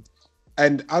traction.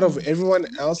 And out of everyone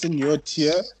else in your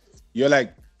tier, you're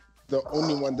like the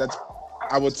only one that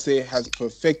I would say has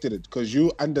perfected it, because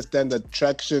you understand that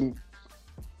traction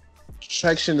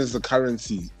is the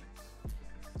currency,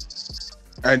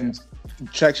 and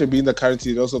traction being the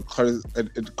currency, it also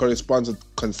it corresponds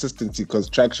with consistency, because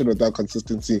traction without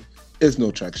consistency is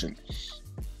no traction.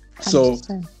 So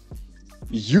 100%.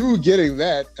 you getting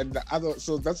that, and the other,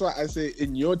 so that's why I say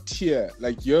in your tier,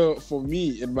 like you're, for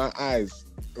me, in my eyes,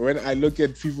 when I look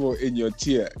at people in your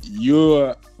tier,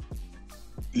 you're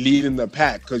leading the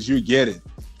pack because you get it.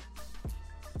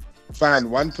 Fine,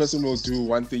 one person will do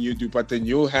one thing you do, but then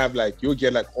you'll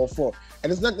get like all four.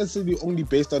 And it's not necessarily only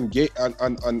based on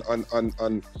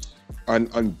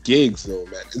on gigs though,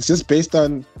 man. It's just based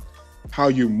on how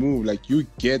you move. Like you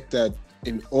get that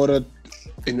in order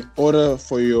to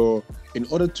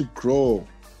grow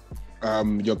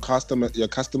your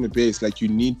customer base, like you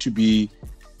need to be,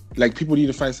 like people need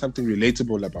to find something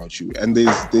relatable about you. And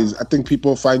there's I think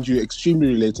people find you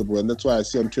extremely relatable, and that's why I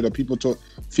see on Twitter people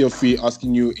feel free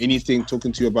asking you anything,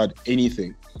 talking to you about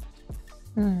anything.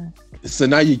 So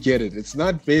now you get it. It's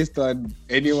not based on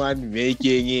anyone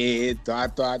making it,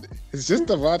 It's just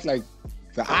about like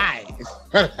the eye.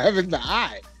 Having the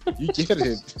eye. You get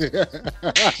it.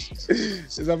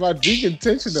 It's about being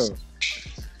intentional.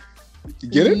 You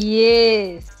get it?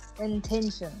 Yes,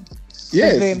 intention.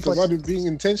 Yes, very it's important. about being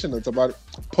intentional. It's about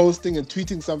posting and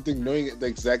tweeting something, knowing the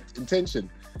exact intention.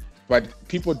 But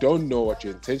people don't know what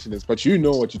your intention is, but you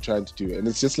know what you're trying to do. And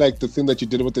it's just like the thing that you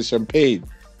did with the champagne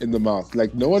in the mouth.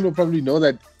 Like no one will probably know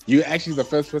that you're actually the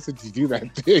first person to do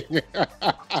that thing.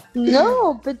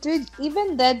 No, but dude,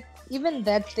 even that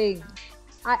thing,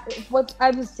 I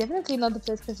was definitely not the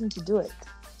first person to do it.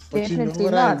 But you know Definitely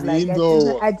what not. I mean, like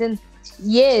though. I didn't.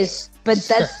 Yes, but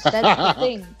that's the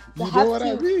thing. You know what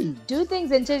I mean? Do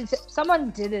things until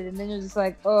someone did it, and then you're just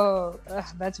like, oh,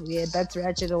 that's weird, that's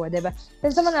ratchet or whatever.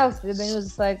 Then someone else did it, and then it was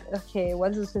just like, okay,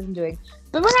 what is this person doing?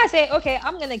 But when I say, okay,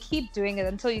 I'm gonna keep doing it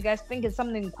until you guys think it's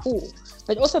something cool,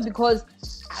 but also because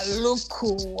I look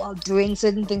cool while doing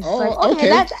certain things. Oh, It's like, okay, okay.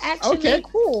 that's actually Okay.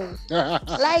 cool.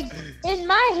 Like in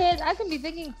my head, I can be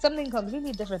thinking something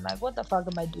completely different. Like, what the fuck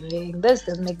am I doing? This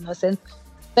doesn't make no sense.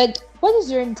 But what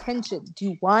is your intention? Do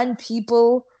you want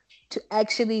people to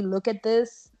actually look at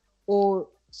this, or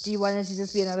do you want it to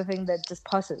just be another thing that just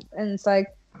passes? And it's like,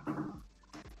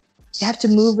 you have to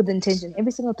move with intention.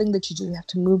 Every single thing that you do, you have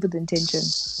to move with intention.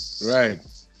 Right.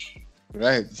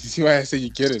 You see why I say you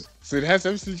get it? So it has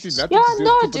absolutely nothing Yeah, to do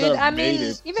no, with people dude. that have I made mean,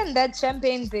 it. even that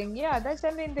champagne thing. Yeah, that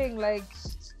champagne thing. Like,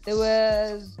 there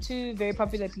were two very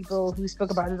popular people who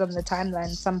spoke about it on the timeline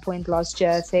some point last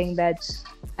year, saying that,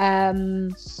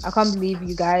 I can't believe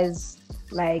you guys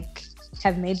like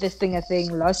have made this thing a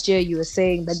thing. Last year, you were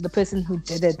saying that the person who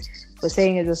did it was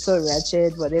saying it was so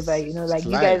ratchet, whatever. You know, like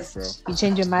you Life, guys, bro. you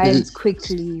change your minds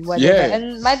quickly, whatever. Yeah.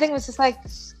 And my thing was just like,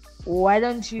 why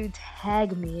don't you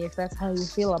tag me if that's how you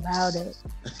feel about it?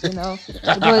 You know,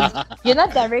 because you're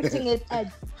not directing it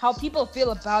at how people feel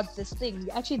about this thing.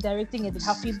 You're actually directing it at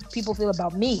how people feel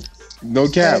about me. No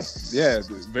cap. Yeah,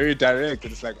 very direct.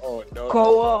 And it's like, oh no.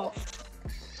 Go off.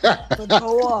 But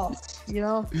go off. You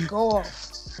know, go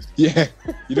off. Yeah.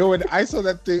 You know, when I saw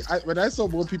that thing, when I saw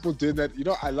more people doing that, you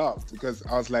know, I laughed because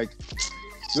I was like,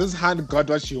 this hand got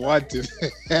what she wanted.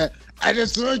 And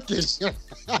it's working.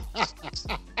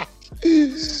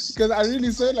 Because I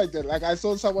really saw it like that. Like I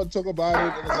saw someone talk about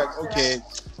it and it's like, okay.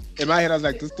 In my head, I was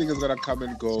like, this thing is gonna come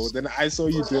and go. Then I saw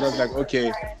you do it. I was like,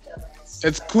 okay,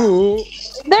 it's cool.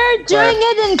 They're doing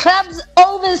it in clubs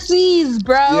overseas,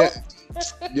 bro.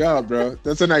 Yeah, bro.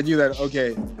 That's when I knew that,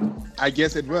 okay, I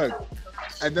guess it worked.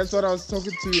 And that's what I was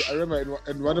talking to. I remember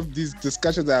in one of these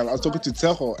discussions I was talking to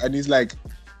Tejo, and he's like,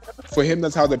 for him,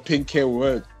 that's how the pink hair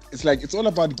worked. It's like, it's all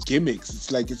about gimmicks.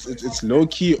 It's like, it's low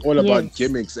key all about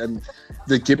gimmicks. And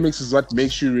the gimmicks is what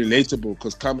makes you relatable,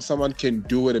 because someone can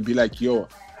do it and be like, yo,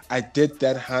 I did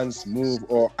that Hans move,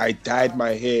 or I dyed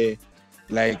my hair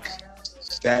like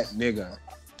that nigga,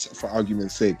 for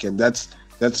argument's sake. And that's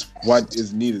what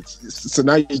is needed. So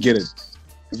now you get it.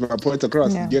 It's my point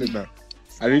across. Yeah. You get it now.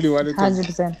 I really wanted to.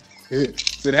 100%.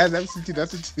 So it has absolutely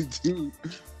nothing to do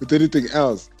with anything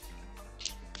else.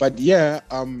 But yeah,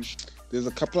 there's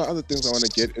a couple of other things I want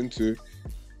to get into.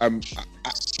 I,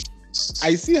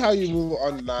 I see how you move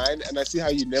online, and I see how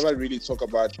you never really talk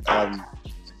about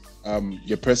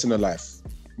your personal life.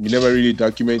 You never really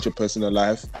document your personal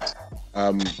life.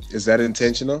 Is that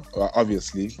intentional? Well,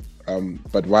 obviously.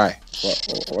 But why?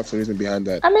 What's the reason behind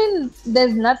that? I mean,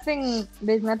 there's nothing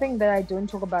that I don't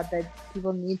talk about that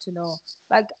people need to know.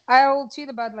 Like, I'll tweet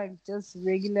about like just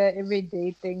regular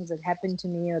everyday things that happen to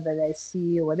me or that I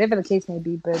see or whatever the case may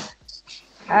be. But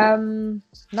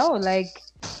no, like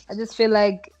I just feel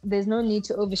like there's no need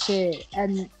to overshare.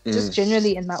 And just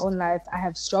generally in my own life, I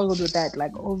have struggled with that,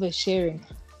 like oversharing.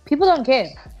 People don't care.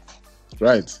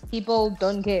 Right. People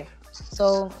don't care.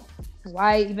 So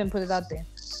why even put it out there?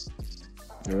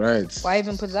 Right. Why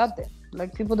even put it out there?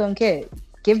 Like, people don't care.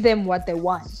 Give them what they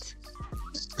want.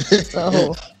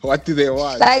 So what do they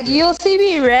want? like, you'll see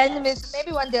me randomly.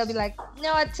 Maybe one day I'll be like, you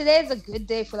know what? Today's a good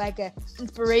day for like a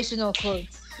inspirational quote.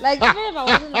 Like, even if I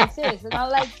wasn't like serious, and I'll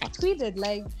like tweet it.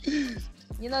 Like,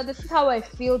 you know, this is how I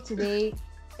feel today.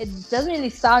 It doesn't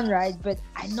really sound right, but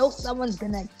I know someone's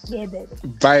gonna get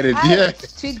it. Bite it, yeah.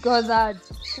 Tweet goes out.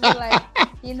 People like,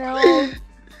 you know,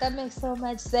 that makes so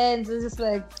much sense. It's just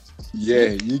like, yeah,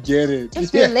 you get it.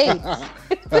 Just relate.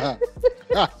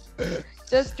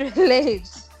 Just relate.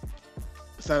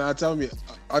 So now tell me,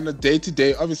 on a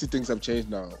day-to-day, obviously things have changed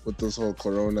now with this whole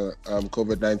corona,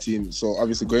 COVID-19. So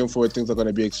obviously going forward, things are going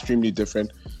to be extremely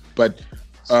different. But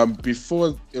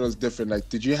before it was different, like,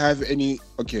 did you have any,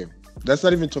 okay, let's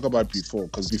not even talk about before,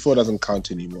 because before doesn't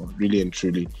count anymore, really and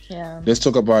truly. Yeah. Let's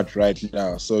talk about right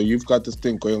now. So you've got this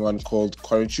thing going on called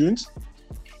Quarantunes.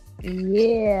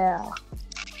 Yeah.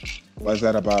 What's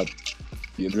that about?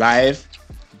 You live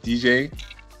DJ?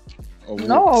 Or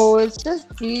no, it's just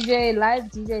live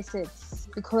DJ sets.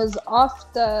 Because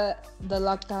after the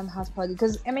lockdown house party,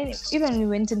 because I mean, even when we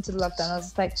went into the lockdown, I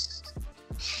was like,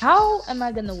 how am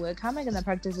I gonna work? How am I gonna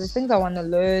practice? There's things I want to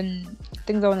learn,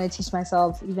 things I want to teach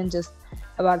myself, even just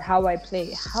about how I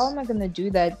play. How am I gonna do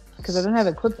that? Because I don't have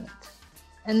equipment.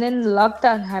 And then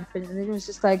lockdown happened, and it was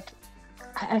just like,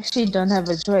 I actually don't have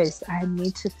a choice. I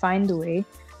need to find a way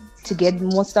to get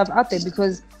more stuff out there,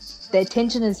 because the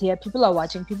attention is here. People are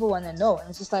watching. People want to know. And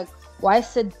it's just like, why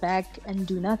sit back and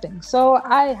do nothing? So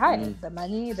I hired the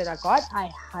money that I got. I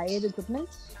hired equipment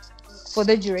for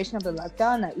the duration of the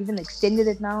lockdown. I even extended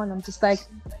it now. And I'm just like,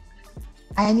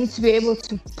 I need to be able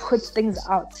to put things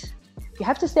out. You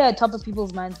have to stay on top of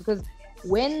people's minds, because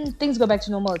when things go back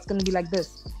to normal, it's going to be like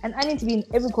this. And I need to be in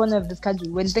every corner of this country.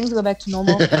 When things go back to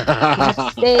normal, you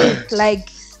have to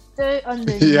stay on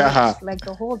the news, like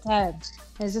the whole time.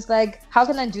 And it's just like, how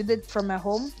can I do that from my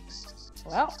home?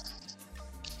 Well,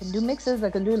 I can do mixes. I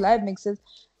can do live mixes.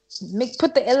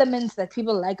 Put the elements that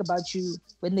people like about you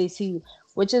when they see you,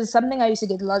 which is something I used to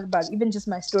get a lot about. Even just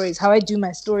my stories, how I do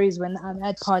my stories when I'm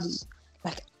at parties.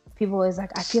 Like, people always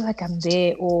like, I feel like I'm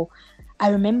there, or I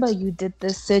remember you did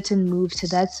this certain move to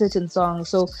that certain song.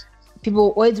 So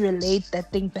people always relate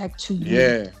that thing back to you.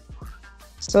 Yeah.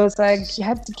 So it's like, you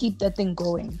have to keep that thing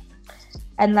going.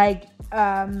 And like,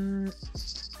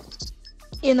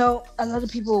 you know, a lot of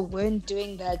people weren't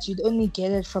doing that. You'd only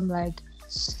get it from like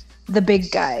the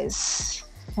big guys.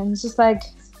 And it's just like,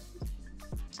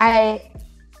 I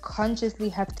consciously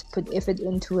have to put effort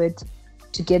into it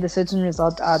to get a certain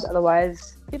result out.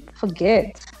 Otherwise, people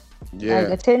forget. Yeah.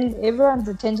 Like, everyone's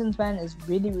attention span is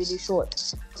really, really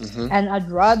short. And I'd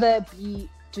rather be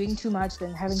doing too much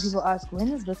than having people ask, when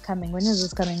is this coming? When is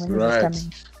this coming? When is this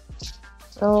coming?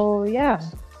 So yeah.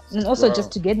 And also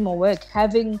just to get more work,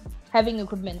 having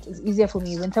equipment is easier for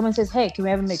me. When someone says, hey, can we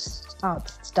have a mix? Oh,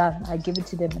 it's done. I give it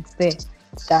to them. It's there.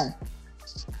 It's done.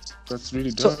 That's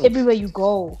really dope. So everywhere you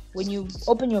go, when you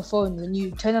open your phone, when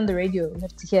you turn on the radio, you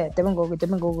have to hear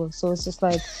Go. So it's just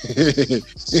like...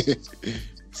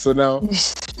 So now,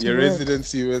 your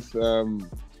residency with,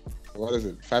 what is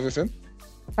it, 5FM?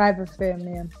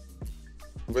 5FM, yeah.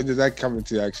 When did that come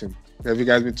into action? Have you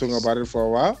guys been talking about it for a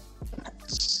while?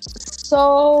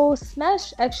 So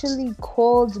Smash actually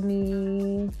called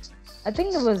me, I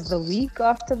think it was the week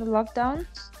after the lockdown.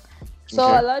 So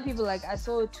a lot of people, like, I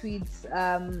saw tweets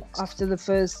after the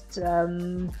first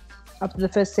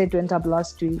set went up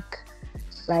last week,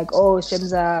 like, oh,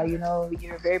 Shemza, you know,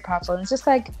 you're very powerful. And it's just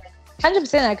like,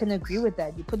 100% I can agree with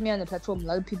that. You put me on a platform, a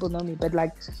lot of people know me, but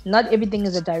like, not everything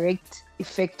is a direct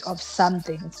effect of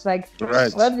something. It's like, a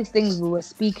lot of these things we were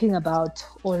speaking about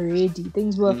already,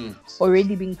 things were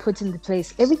already being put into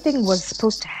place. Everything was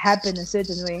supposed to happen a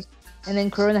certain way, and then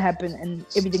Corona happened and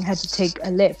everything had to take a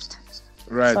left.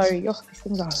 Right. Sorry, these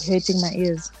things are hurting my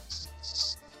ears.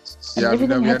 And Yeah,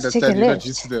 everything we had to take a understand you're not lift.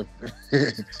 used to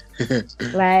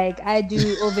them. Like I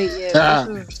do over ear.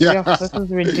 Yeah, yeah. This is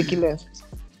ridiculous.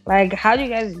 Like, how do you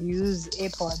guys use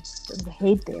AirPods? I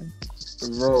hate them.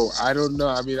 Bro, I don't know.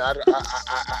 I mean, I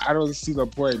don't see the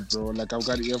point, bro. Like, I've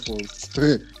got earphones.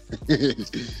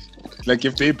 Like,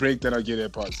 if they break, then I'll get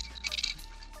AirPods.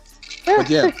 But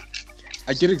yeah,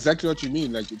 I get exactly what you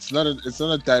mean. Like, it's not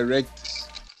a direct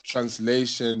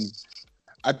translation.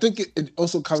 I think it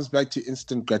also comes back to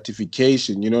instant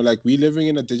gratification. You know, like we're living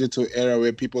in a digital era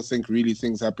where people think really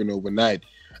things happen overnight.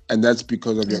 And that's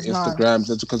because of your It's not. Instagrams.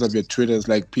 That's because of your Twitters.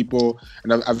 Like people,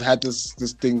 and I've had this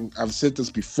thing. I've said this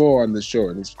before on the show,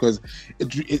 and it's because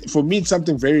for me it's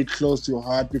something very close to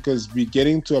heart because we're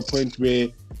getting to a point where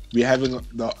we're having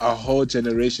a whole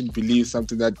generation believe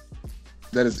something that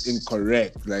is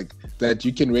incorrect. Like that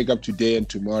you can wake up today and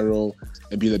tomorrow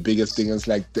and be the biggest thing. It's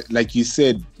like you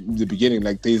said in the beginning,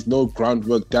 like there's no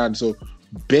groundwork done. So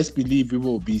best believe we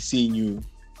will be seeing you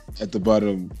at the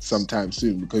bottom sometime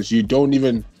soon because you don't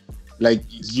even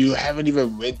you haven't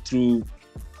even went through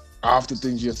half the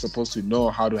things you're supposed to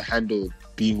know how to handle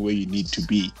being where you need to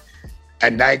be.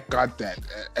 And I got that,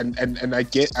 and I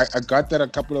got that a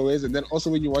couple of ways. And then also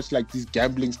when you watch like these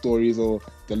gambling stories or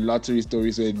the lottery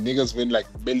stories where niggas win like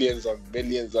millions on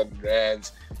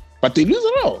rands, but they lose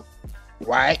it all.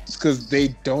 Why? Because they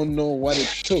don't know what it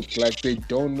took. Like they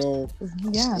don't know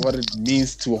what it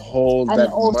means to hold And that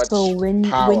also, much when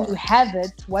power. you have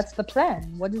it, what's the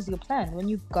plan? What is your plan? When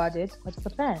you've got it, what's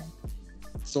the plan?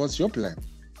 So what's your plan?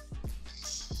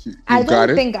 You I got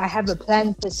don't it? think I have a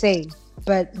plan per se,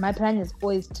 but my plan is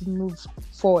always to move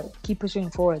forward, keep pushing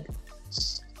forward.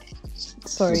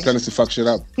 Sorry, The plan is to fuck shit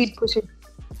up. keep pushing.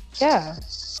 Yeah,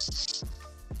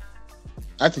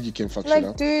 I think you can fuck shit like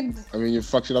up. dude, I mean, you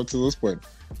fucked it up to this point.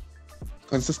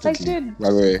 Consistently, dude, by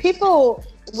the way. people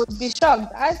would be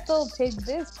shocked.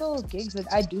 There's still gigs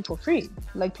that I do for free.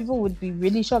 Like people would be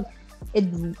really shocked. It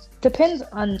depends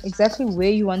on exactly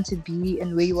where you want to be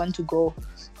and where you want to go.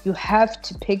 You have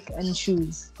to pick and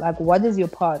choose. Like, what is your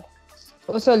part?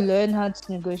 Also, learn how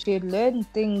to negotiate. Learn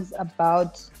things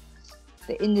about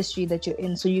the industry that you're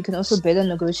in, so you can also better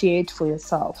negotiate for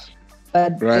yourself.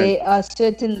 But Right. there's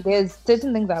certain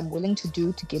things I'm willing to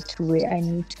do to get to where I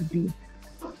need to be.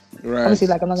 Right. Obviously,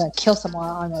 like I'm not gonna kill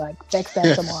someone or like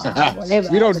backstab someone or whatever.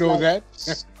 We don't but, know like,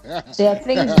 that. there are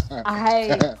things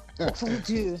I will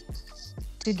do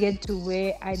to get to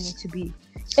where I need to be.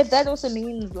 If that also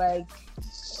means like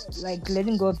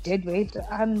letting go of dead weight,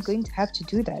 I'm going to have to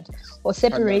do that. Or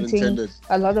separating unintended.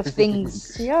 a lot of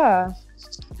things. Yeah.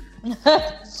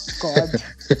 God.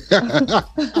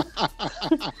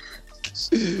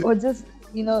 Or just,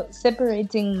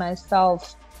 separating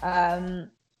myself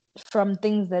from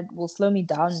things that will slow me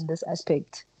down in this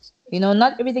aspect.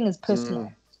 Not everything is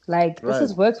personal. Like, this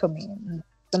is work for me. It's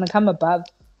going to come above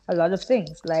a lot of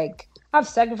things. Like, I've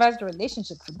sacrificed a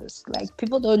relationship for this. Like,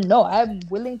 people don't know. I'm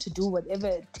willing to do whatever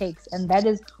it takes. And that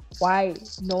is why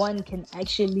no one can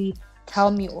actually tell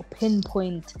me or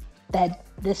pinpoint that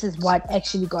this is what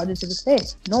actually got into this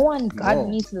place. No one got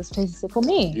me to this place except for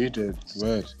me. You did.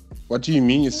 What? What do you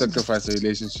mean you sacrificed a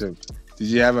relationship? Did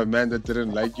you have a man that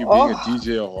didn't like you being a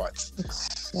DJ or what?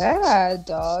 Yeah,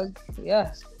 dog.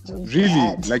 Yeah. Really?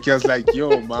 Bad. Like he was like,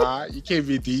 yo, ma, you can't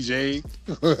be a DJ.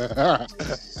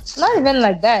 Not even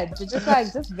like that, but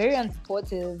just very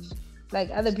unsupportive. Like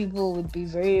other people would be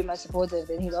very much supportive,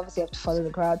 and he'd obviously have to follow the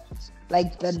crowd.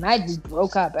 Like the night we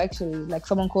broke up, actually, like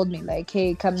someone called me, like,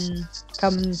 "Hey, come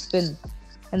spin,"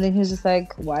 and then he was just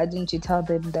like, "Why didn't you tell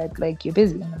them that like you're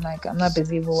busy?" And I'm like, "I'm not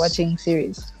busy. We're watching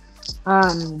series.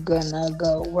 I'm gonna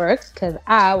go work because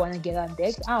I want to get on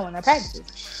deck. I want to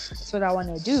practice. That's what I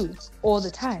want to do all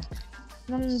the time."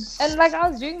 And like I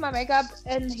was doing my makeup,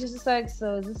 and he was just like,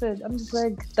 "So is this it?" I'm just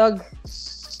like, "Dog,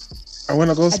 I want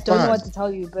to go I don't know spy. what to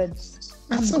tell you, but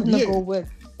I'm so gonna weird. go work.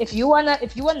 If you wanna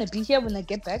be here when I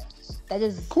get back, that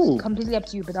is Cool. completely up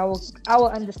to you. But I will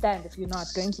understand if you're not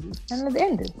going to be." And let's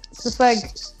end it. It's just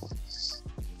like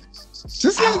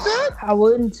Just like that? I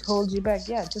wouldn't hold you back.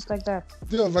 Yeah, just like that.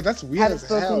 Dude, but that's weird Haven't as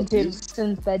hell, spoken to him dude.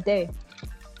 since that day.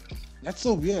 That's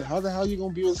so weird. How the hell are you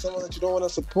gonna be with someone that you don't want to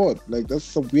support? Like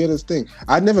that's the weirdest thing.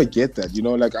 I never get that.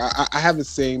 Like I have a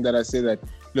saying that I say that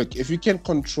look, if you can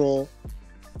control,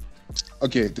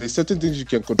 okay, there's certain things you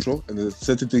can control and there's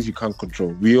certain things you can't control.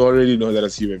 We already know that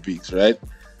as human beings, right?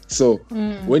 So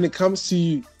when it comes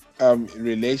to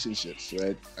relationships,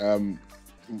 right?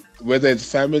 Whether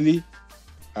it's family,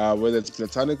 whether it's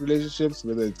platonic relationships,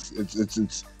 whether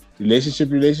it's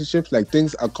relationships, like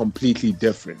things are completely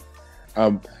different.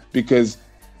 Because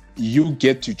you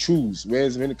get to choose.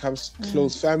 Whereas when it comes to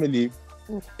close family,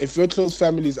 if your close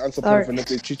family is unsupportive Sorry. and if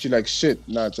they treat you like shit,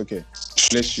 nah, it's okay.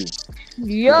 Bless you.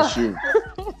 Yeah. Bless you.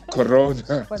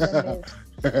 Corona. What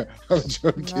that I'm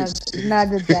joking. is. Not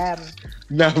the damn.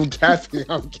 No, I'm capping.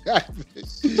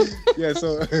 Yeah,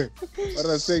 so what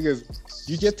I'm saying is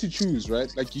you get to choose,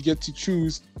 right? Like you get to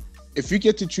choose. If you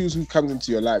get to choose who comes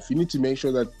into your life, you need to make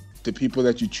sure that the people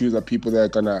that you choose are people that are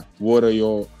gonna water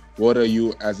you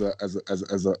as a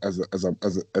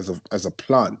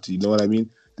plant. You know what I mean?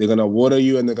 They're gonna water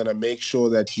you and they're gonna make sure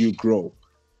that you grow.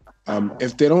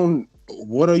 If they don't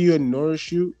water you and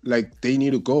nourish you, like they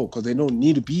need to go because they don't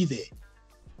need to be there.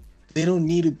 They don't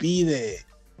need to be there.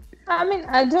 I mean,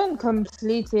 I don't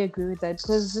completely agree with that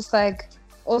because just like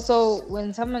also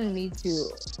when someone meets you,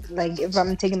 like if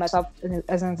I'm taking myself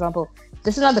as an example,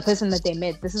 this is not the person that they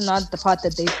met. This is not the path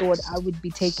that they thought I would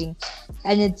be taking,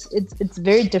 and it's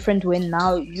very different when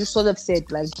now you sort of said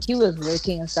like he was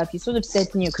working and stuff. You sort of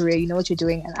set in your career, you know what you're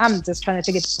doing, and I'm just trying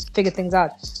to figure things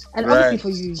out. And Right. honestly, for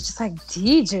you, it's just like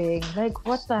DJing. Like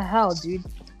what the hell, dude?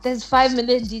 There's 5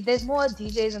 million there's more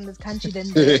DJs in this country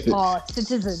than there are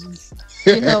citizens.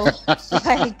 You know,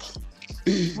 like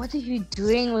what are you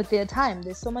doing with your time?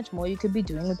 There's so much more you could be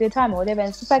doing with your time or whatever. And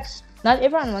it's just like not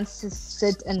everyone wants to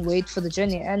sit and wait for the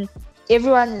journey, and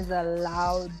everyone is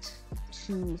allowed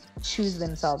to choose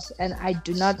themselves. And I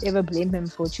do not ever blame him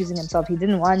for choosing himself. He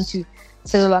didn't want to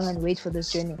sit along and wait for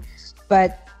this journey,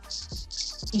 but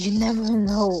you never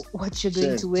know what you're going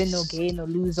Sure. to win or gain or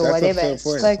lose or That's a whatever. fair It's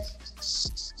point. like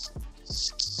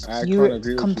I can't you're agree with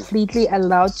you. completely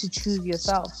allowed to choose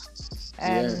yourself,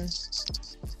 and Yeah.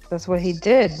 that's what he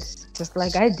did. Just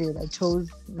like I did, I chose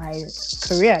my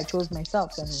career, I chose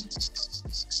myself, and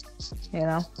you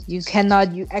know, you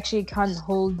actually can't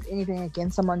hold anything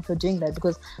against someone for doing that,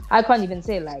 because I can't even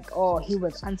say like, oh, he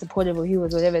was unsupportive or he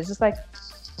was whatever. It's just like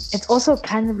it's also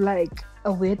kind of like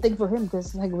a weird thing for him,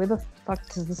 because like where the fuck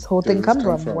does this whole thing come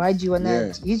from? Why do you wanna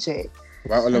Yeah. DJ?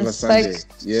 Why all of a It's Sunday? like-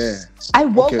 Yeah. I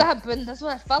woke Okay. up and that's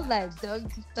what I felt like,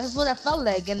 dog. That's what I felt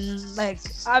like, and like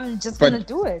I'm just But- gonna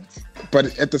do it.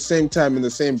 But at the same time, in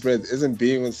the same breath, isn't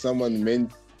being with someone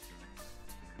meant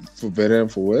for better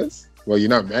and for worse? Well, you're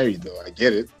not married though. I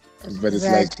get it, but it's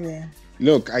like, Exactly.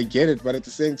 look, I get it, but at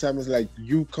the same time, it's like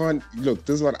you can't look.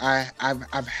 This is what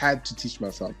I've had to teach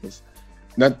myself. It's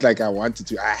not like I wanted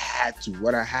to. I had to.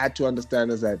 What I had to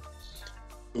understand is that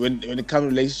when it comes to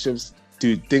relationships,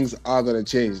 dude, things are gonna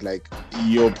change. Like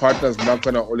your partner's not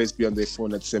gonna always be on their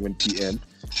phone at 7 p.m.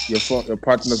 Your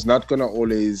partner's not gonna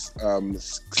always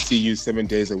see you 7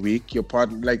 days a week. Your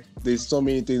partner, like, there's so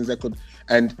many things that could.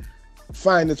 And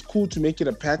fine, it's cool to make it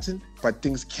a pattern, but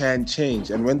things can change.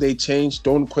 And when they change,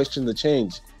 don't question the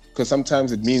change, because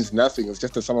sometimes it means nothing. It's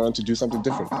just that someone wants to do something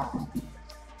different.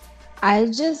 I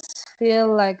just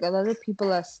feel like a lot of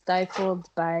people are stifled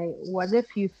by what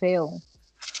if you fail?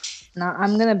 Now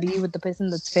I'm gonna be with the person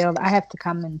that's failed. I have to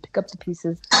come and pick up the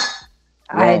pieces.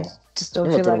 I Wow. just don't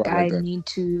Never feel thought like about it I like that. need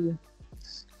to.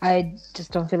 I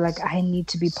just don't feel like I need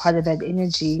to be part of that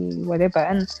energy, whatever.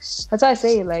 And that's why I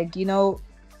say, like, you know,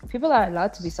 people are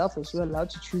allowed to be selfish. You're allowed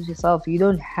to choose yourself. You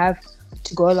don't have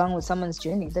to go along with someone's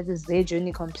journey. That is their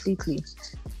journey completely.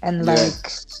 And Yeah.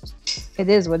 like, it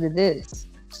is what it is.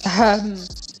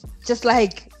 Just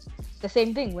like the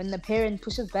same thing when the parent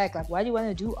pushes back, like, why do you want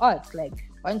to do art? Like,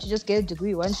 why don't you just get a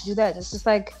degree? Why don't you do that? It's just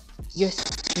like you're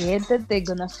scared that they're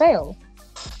gonna fail.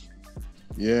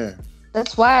 Yeah.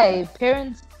 That's why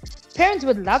parents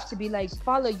would love to be like,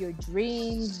 follow your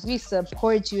dreams, we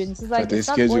support you, and it's just like But they're it's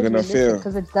not scared you're always gonna fail.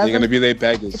 because it You're gonna doesn't be their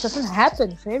baggage. it doesn't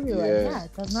happen for everyone. Yeah. Yeah,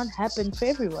 it does not happen for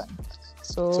everyone.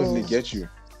 So Totally get you.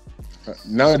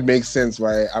 Now it makes sense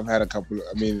why I've had a couple.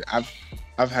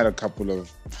 I've had a couple of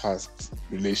past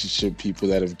relationship people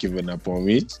that have given up on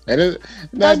me, and it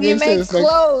that Dog, you makes make sense. Like,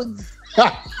 clothes.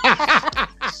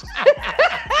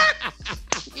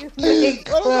 You make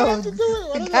what does that have to clothes. do with?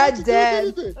 What does that God have to do damn.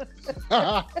 with anything?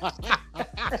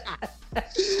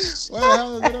 What the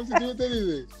hell does that have to do with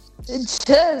anything? It's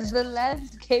just the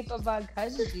landscape of our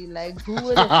country. Like, who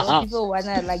would have thought people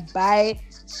wanna like buy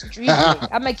street?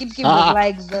 I'm like, keep was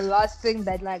like the last thing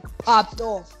that like popped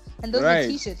off, and those Right.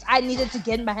 were t-shirts. I needed to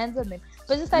get my hands on them,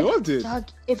 but it's like, You all did. dog,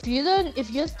 if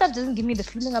your stuff doesn't give me the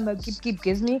feeling I'm like keep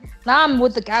gives me, now I'm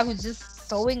with the guy who's just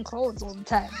sewing clothes all the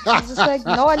time. It's just like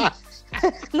no one.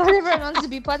 Not everyone wants to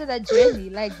be part of that journey.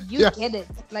 Like you Yeah. get it.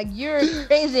 Like you're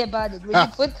crazy about it. When you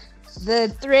put the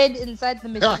thread inside the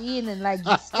machine and like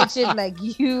you stitch it, like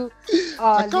you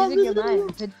are I can't losing your believe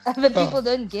mind. But other people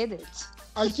don't get it.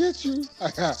 I get you.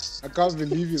 I can't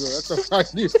believe you though. That's a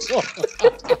funny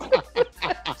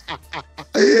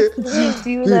You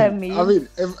see what I mean? I mean,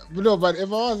 but if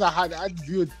I was a hand, I'd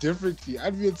view it differently.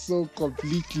 I'd view it so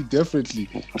completely differently.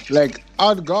 Like,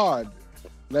 on God.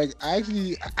 Like, I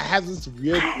have this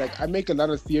weird, like, I make a lot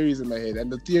of theories in my head. And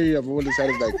the theory I've always had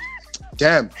is like,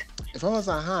 damn, if I was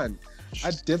a hand,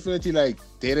 I'd definitely, like,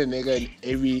 date a nigga in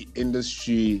every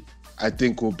industry I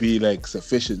think will be, like,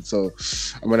 sufficient. So,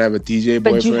 I'm going to have a DJ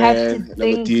But you have boyfriend, to and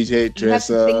I'm a DJ dresser.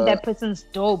 You have to think that person's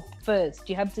dope first.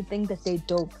 You have to think that they're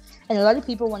dope. And a lot of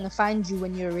people want to find you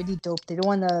when you're already dope. They don't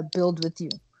want to build with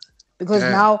you. Because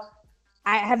now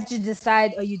I have to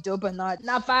decide, are you dope or not?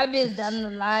 Now, 5 years down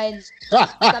the line,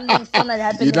 something's still not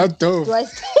happening. You're not dope. Do I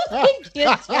still think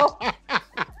you're dope?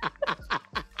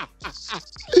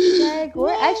 Like,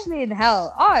 we're actually in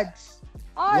hell. Odds.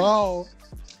 Wow.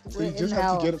 So We're you just in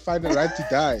have hell. to find the right to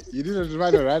die. You didn't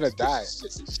find the right to die.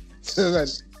 So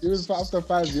that even after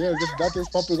 5 years, if nothing's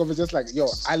popping up, it's just like, yo,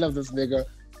 I love this nigga.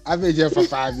 I've been here for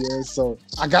 5 years, so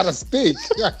I gotta stick.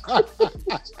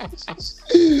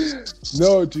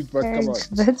 No, dude, but come on.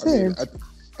 That's it.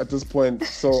 At this point,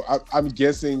 so I'm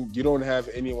guessing you don't have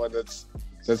anyone that's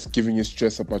giving you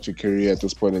stress about your career at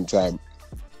this point in time.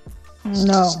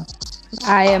 No.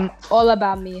 I am all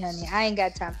about me, honey. I ain't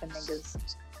got time for niggas.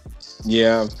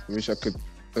 Yeah, I wish I could.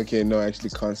 Okay, no, I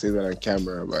actually can't say that on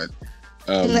camera, but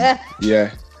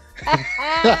yeah.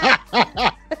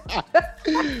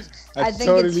 I think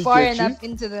totally it's far get you. enough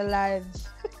into the live.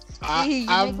 You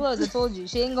make close. I told you.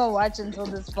 She ain't gonna watch until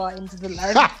this far into the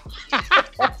live.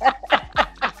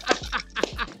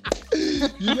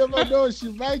 You never know.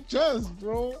 She might just,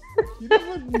 bro. You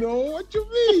never know what you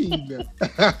mean.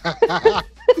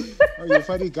 Oh, you're a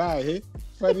funny guy, hey?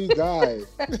 Funny guy.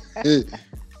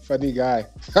 Funny guy.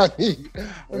 Funny.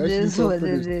 It is what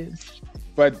it is.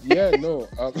 But yeah, no.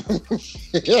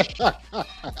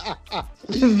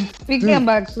 Speaking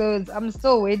about clothes, I'm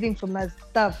still waiting for my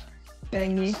stuff,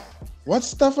 Bengy. What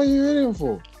stuff are you waiting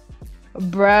for?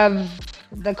 Bruv,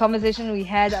 the conversation we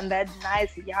had on that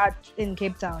nice yacht in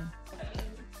Cape Town.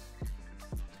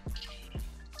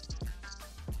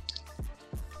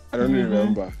 I don't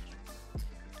remember.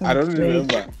 I don't Great.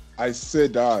 remember. I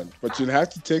sit down, but you'll have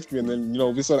to text me, and then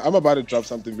I'm about to drop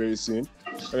something very soon.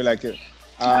 I mean, like I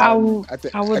at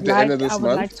the end of this month.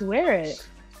 would like to wear it.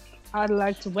 I'd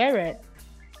like to wear it.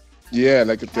 Yeah,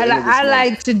 like at the end of this I month.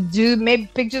 like to do maybe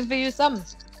pictures for you. Some.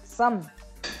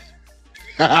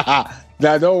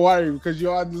 Now don't worry, because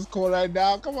you're on this call right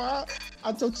now. Come on,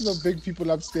 I'll talk to the big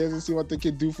people upstairs and see what they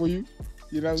can do for you.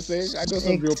 You know what I'm saying? I know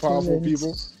some real powerful Excellent.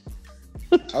 people.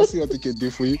 I'll see what they can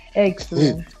do for you.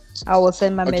 Excellent. I will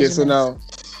send my Okay, so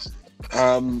measurements.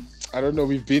 now, I don't know.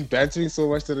 We've been bantering so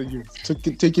much that you've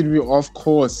taken me off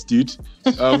course, dude.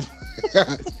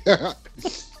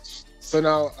 So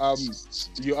now,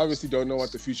 you obviously don't know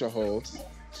what the future holds.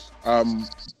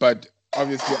 But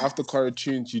obviously, after Chorus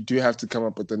Tunes, you do have to come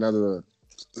up with another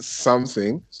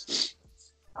something.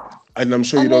 And I'm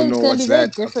sure you don't know what's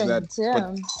that after that.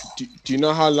 Yeah. But do you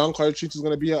know how long Chorus Tunes is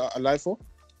going to be alive for?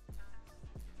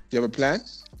 Do you have a plan?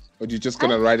 Or are you just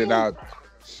going to write it out?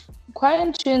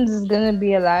 Quiet Tunes is going to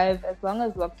be alive as long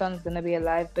as lockdown is going to be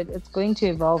alive, but it's going to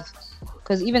evolve.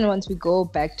 Because even once we go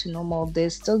back to normal,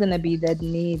 there's still going to be that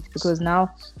need, because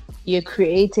now you're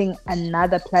creating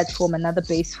another platform, another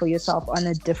base for yourself on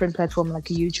a different platform like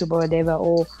YouTube or whatever,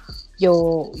 or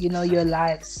your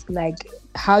lives. Like,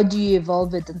 how do you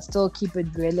evolve it and still keep it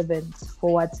relevant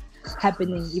for what's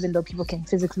happening, even though people can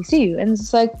physically see you? And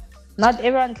it's like, not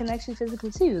everyone can actually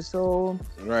physically see you. So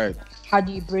Right. how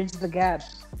do you bridge the gap?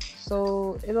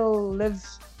 So it'll live.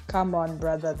 Come on,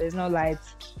 brother. There's no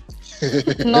lights.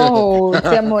 No,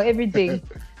 Temo, everything.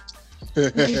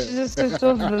 You should just switch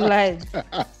off the lights.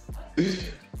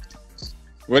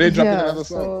 When they dropping another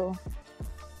song? So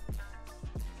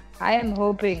I am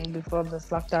hoping before this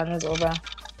lockdown is over.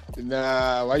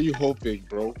 Nah, why are you hoping,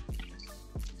 bro?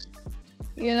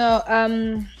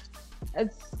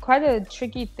 It's quite a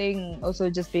tricky thing also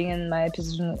just being in my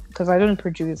position because I don't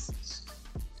produce.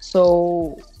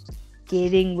 So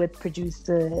getting with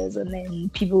producers and then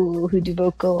people who do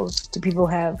vocals, do people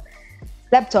have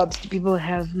laptops, do people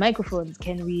have microphones,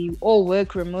 can we all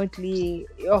work remotely?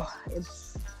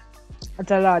 It's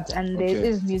a lot. And there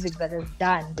is music that is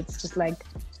done, but it's just like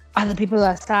other people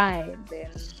are signed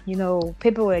and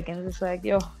paperwork, and it's just like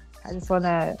I just want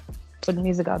to put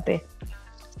music out there.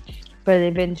 But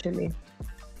eventually,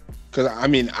 because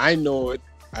I know it,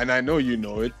 and I know you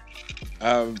know it.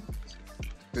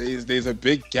 There's a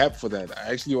big gap for that.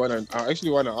 I actually want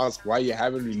to ask why you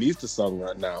haven't released a song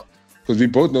right now, because we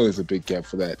both know there's a big gap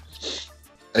for that.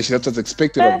 Actually, that's what's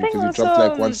expected of you, because you dropped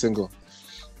like one single.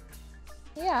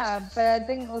 Yeah, but I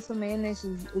think also mayonnaise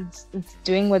is it's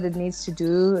doing what it needs to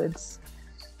do. It's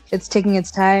taking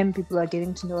its time. People are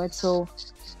getting to know it. So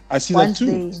I see that once too.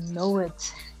 they know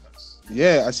it,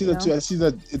 Yeah, I see you that too. know? I see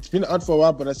that it's been out for a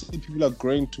while, but I see people are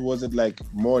growing towards it like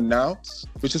more now,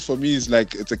 which is for me is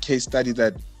like it's a case study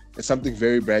that it's something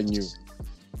very brand new.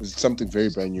 It's something very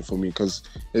brand new for me because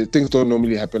things don't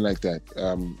normally happen like that.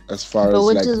 As far But as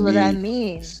which like is what I me,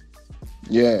 mean.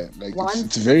 yeah, like Once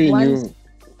it's very once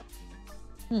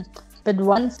new. But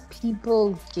once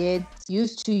people get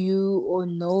used to you or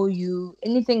know you,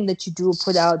 anything that you do or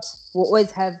put out will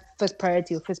always have first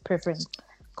priority or first preference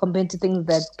compared to things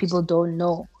that people don't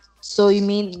know. So you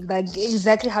mean like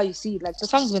exactly how you see it. Like the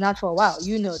song's been out for a while.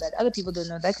 You know that. Other people don't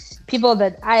know that. People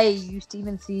that I used to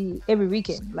even see every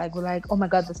weekend, like were like, oh my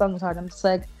god, the song is hard. I'm just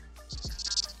like,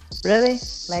 really?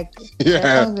 Like that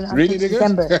Yeah, song's been out really, since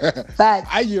December. niggas. But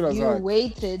I knew that's you hard.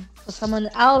 waited for someone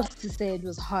else to say it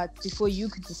was hot before you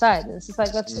could decide. It's just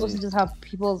like that's also just how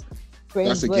people's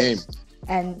brains That's a work. game.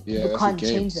 And Yeah, you that's a can't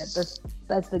game. change that.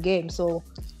 That's the game. So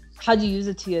how do you use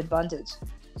it to your advantage?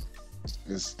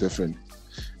 It's different.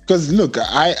 Because look,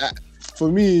 for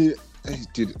me,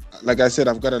 dude, like I said,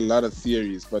 I've got a lot of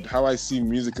theories, but how I see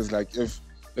music is like if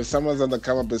someone's on the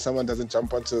come up and someone doesn't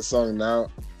jump onto a song now,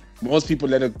 most people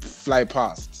let it fly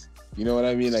past. You know what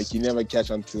I mean? Like you never catch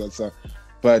onto that song.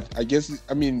 But I guess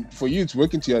for you it's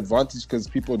working to your advantage because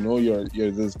people know you're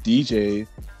this DJ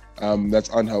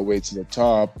that's on her way to the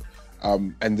top.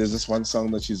 And there's this one song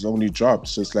that she's only dropped.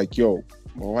 So it's like, yo,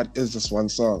 well, what is this one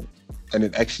song? And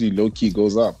it actually low-key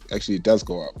goes up. Actually, it does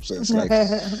go up. So it's like,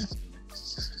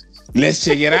 let's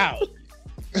check it out.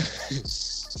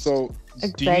 So,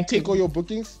 do you take all your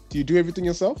bookings? Do you do everything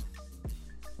yourself?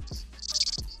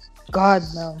 God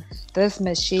no. This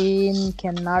machine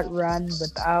cannot run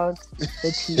without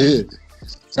the team.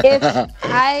 If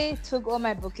I took all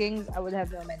my bookings, I would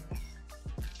have no money.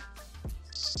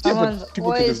 Someone's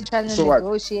people always think trying to so what?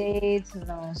 negotiate.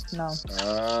 No.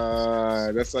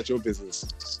 That's not your business.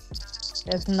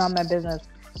 It's not my business.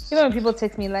 Even when people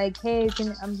text me like, hey,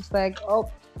 I'm just like, oh,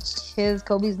 here's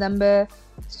Kobe's number.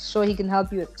 Sure, he can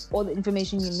help you with all the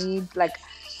information you need. Like,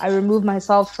 I remove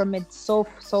myself from it so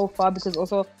far because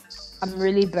also I'm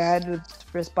really bad with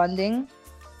responding.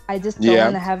 I just don't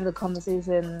want to have the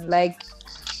conversation. Like,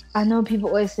 I know people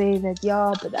always say that,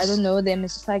 yeah, but I don't know them.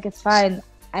 It's just like, it's fine.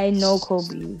 I know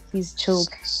Kobe. He's chill.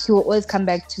 He will always come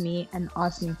back to me and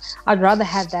ask me. I'd rather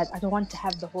have that. I don't want to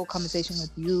have the whole conversation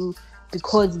with you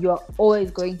because you're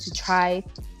always going to try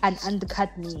and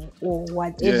undercut me or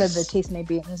whatever the case may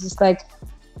be. And it's just like,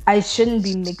 I shouldn't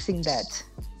be mixing that.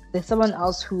 There's someone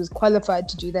else who's qualified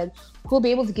to do that, who'll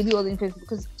be able to give you all the information.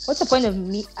 Because what's the point of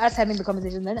us having the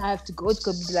conversation? Then I have to go to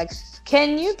Kobe and be like,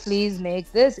 can you please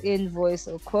make this invoice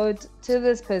or quote to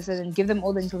this person and give them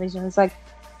all the information? It's like,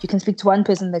 you can speak to one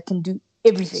person that can do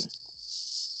everything.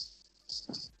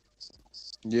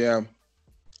 Yeah,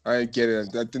 I get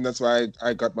it. I think that's why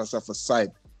I got myself a site.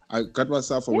 I got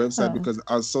myself a website because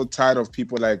I was so tired of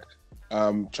people like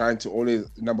trying to always,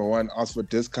 number one, ask for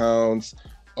discounts,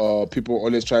 or people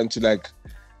always trying to like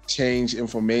change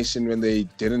information when they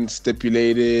didn't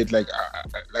stipulate it. Like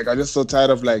I'm just so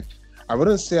tired of like, I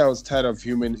wouldn't say I was tired of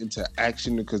human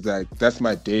interaction because like that's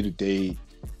my day-to-day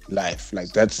life. Like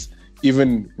that's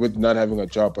even with not having a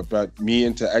job, but me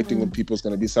interacting with people is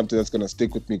going to be something that's going to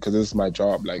stick with me because this is my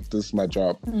job. Like this is my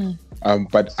job.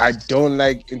 But I don't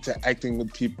like interacting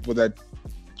with people that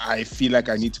I feel like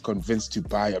I need to convince to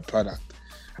buy a product.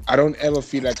 I don't ever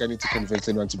feel like I need to convince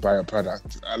anyone to buy a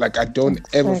product. Like I don't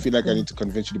ever feel like I need to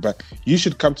convince you to buy. You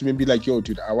should come to me and be like, yo,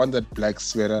 dude, I want that black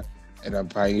sweater and I'm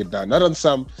buying it now. Not on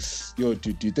some, yo,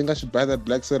 dude, do you think I should buy that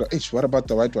black sweater? Ish, what about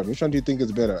the white one? Which one do you think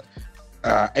is better?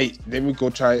 Hey, let me go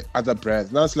try other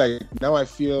brands. Now it's like, now I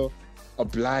feel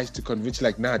obliged to convince you,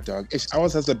 like, nah, dog,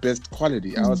 ours has the best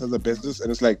quality. Ours has the best this.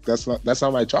 And it's like, that's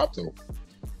not my job though.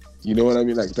 You know what I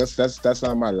mean? Like that's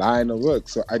not my line of work.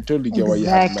 So I totally get why you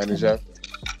have a manager.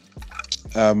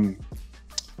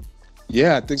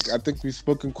 Yeah, I think we've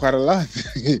spoken quite a lot.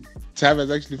 Time has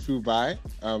actually flew by.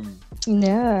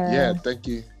 Yeah, thank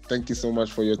you so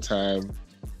much for your time.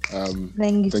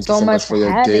 Thank you so much for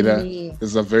your data. Me. This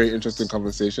is a very interesting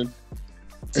conversation.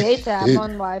 Data, I'm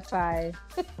on Wi-Fi.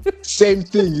 Same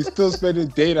thing, you still spending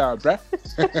data, bruh.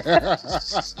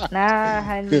 Nah,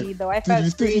 honey, the Wi-Fi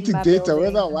is free. Still eating data,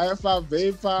 whether Wi-Fi,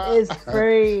 vapor. It's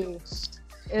free.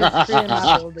 It's free in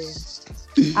my building.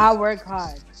 I work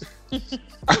hard.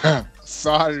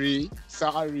 Sorry.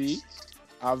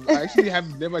 I actually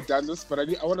have never done this, but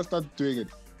I want to start doing it.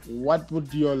 What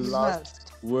would your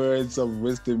last words of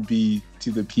wisdom be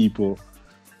to the people?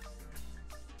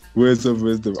 Words of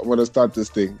wisdom. I want to start this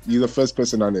thing. You're the first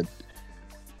person on it.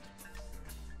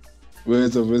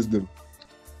 Words of wisdom.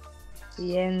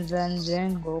 Yenza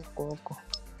njengogogo.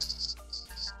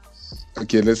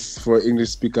 Okay, let's for English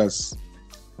speakers.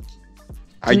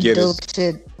 I Do get dope it.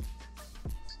 shit.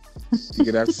 You're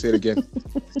gonna have to say it again.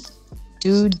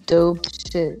 Do dope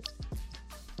shit.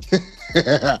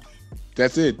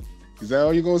 That's it. Is that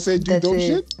all you're gonna say? Do That's dope it.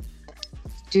 shit?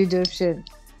 Do dope shit.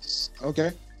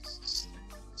 Okay.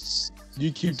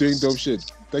 You keep doing dope shit.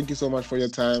 Thank you so much for your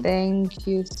time. Thank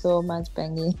you so much,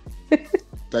 Bengi.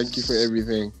 Thank you for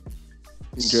everything.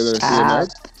 Enjoy the rest of your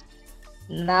night.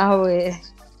 Now we.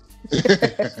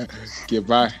 Okay,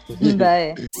 bye.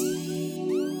 Bye.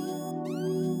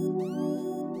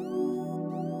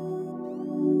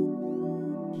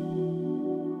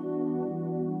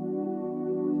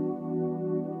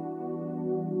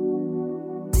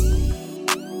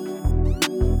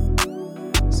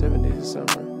 Seven days of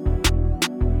summer.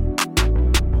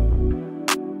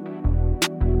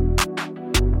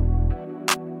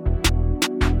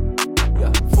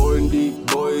 Yeah, 4 and deep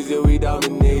boys, yeah, we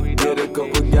dominate. Get a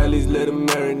couple galleys, let them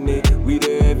marinate. We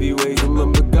the heavyweights,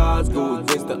 remember God's go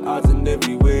against the odds in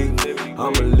every way.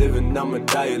 I'm a living, I'm a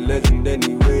die, a legend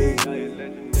anyway.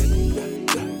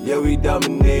 Yeah, we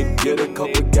dominate. Get a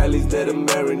couple galleys, let them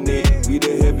marinate. We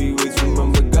the heavyweights,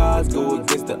 remember God's go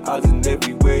against the odds in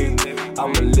every way.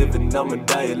 I'm a living, I'm a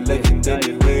die, a legend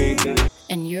anyway.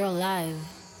 And you're live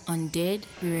on Dead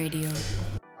Radio.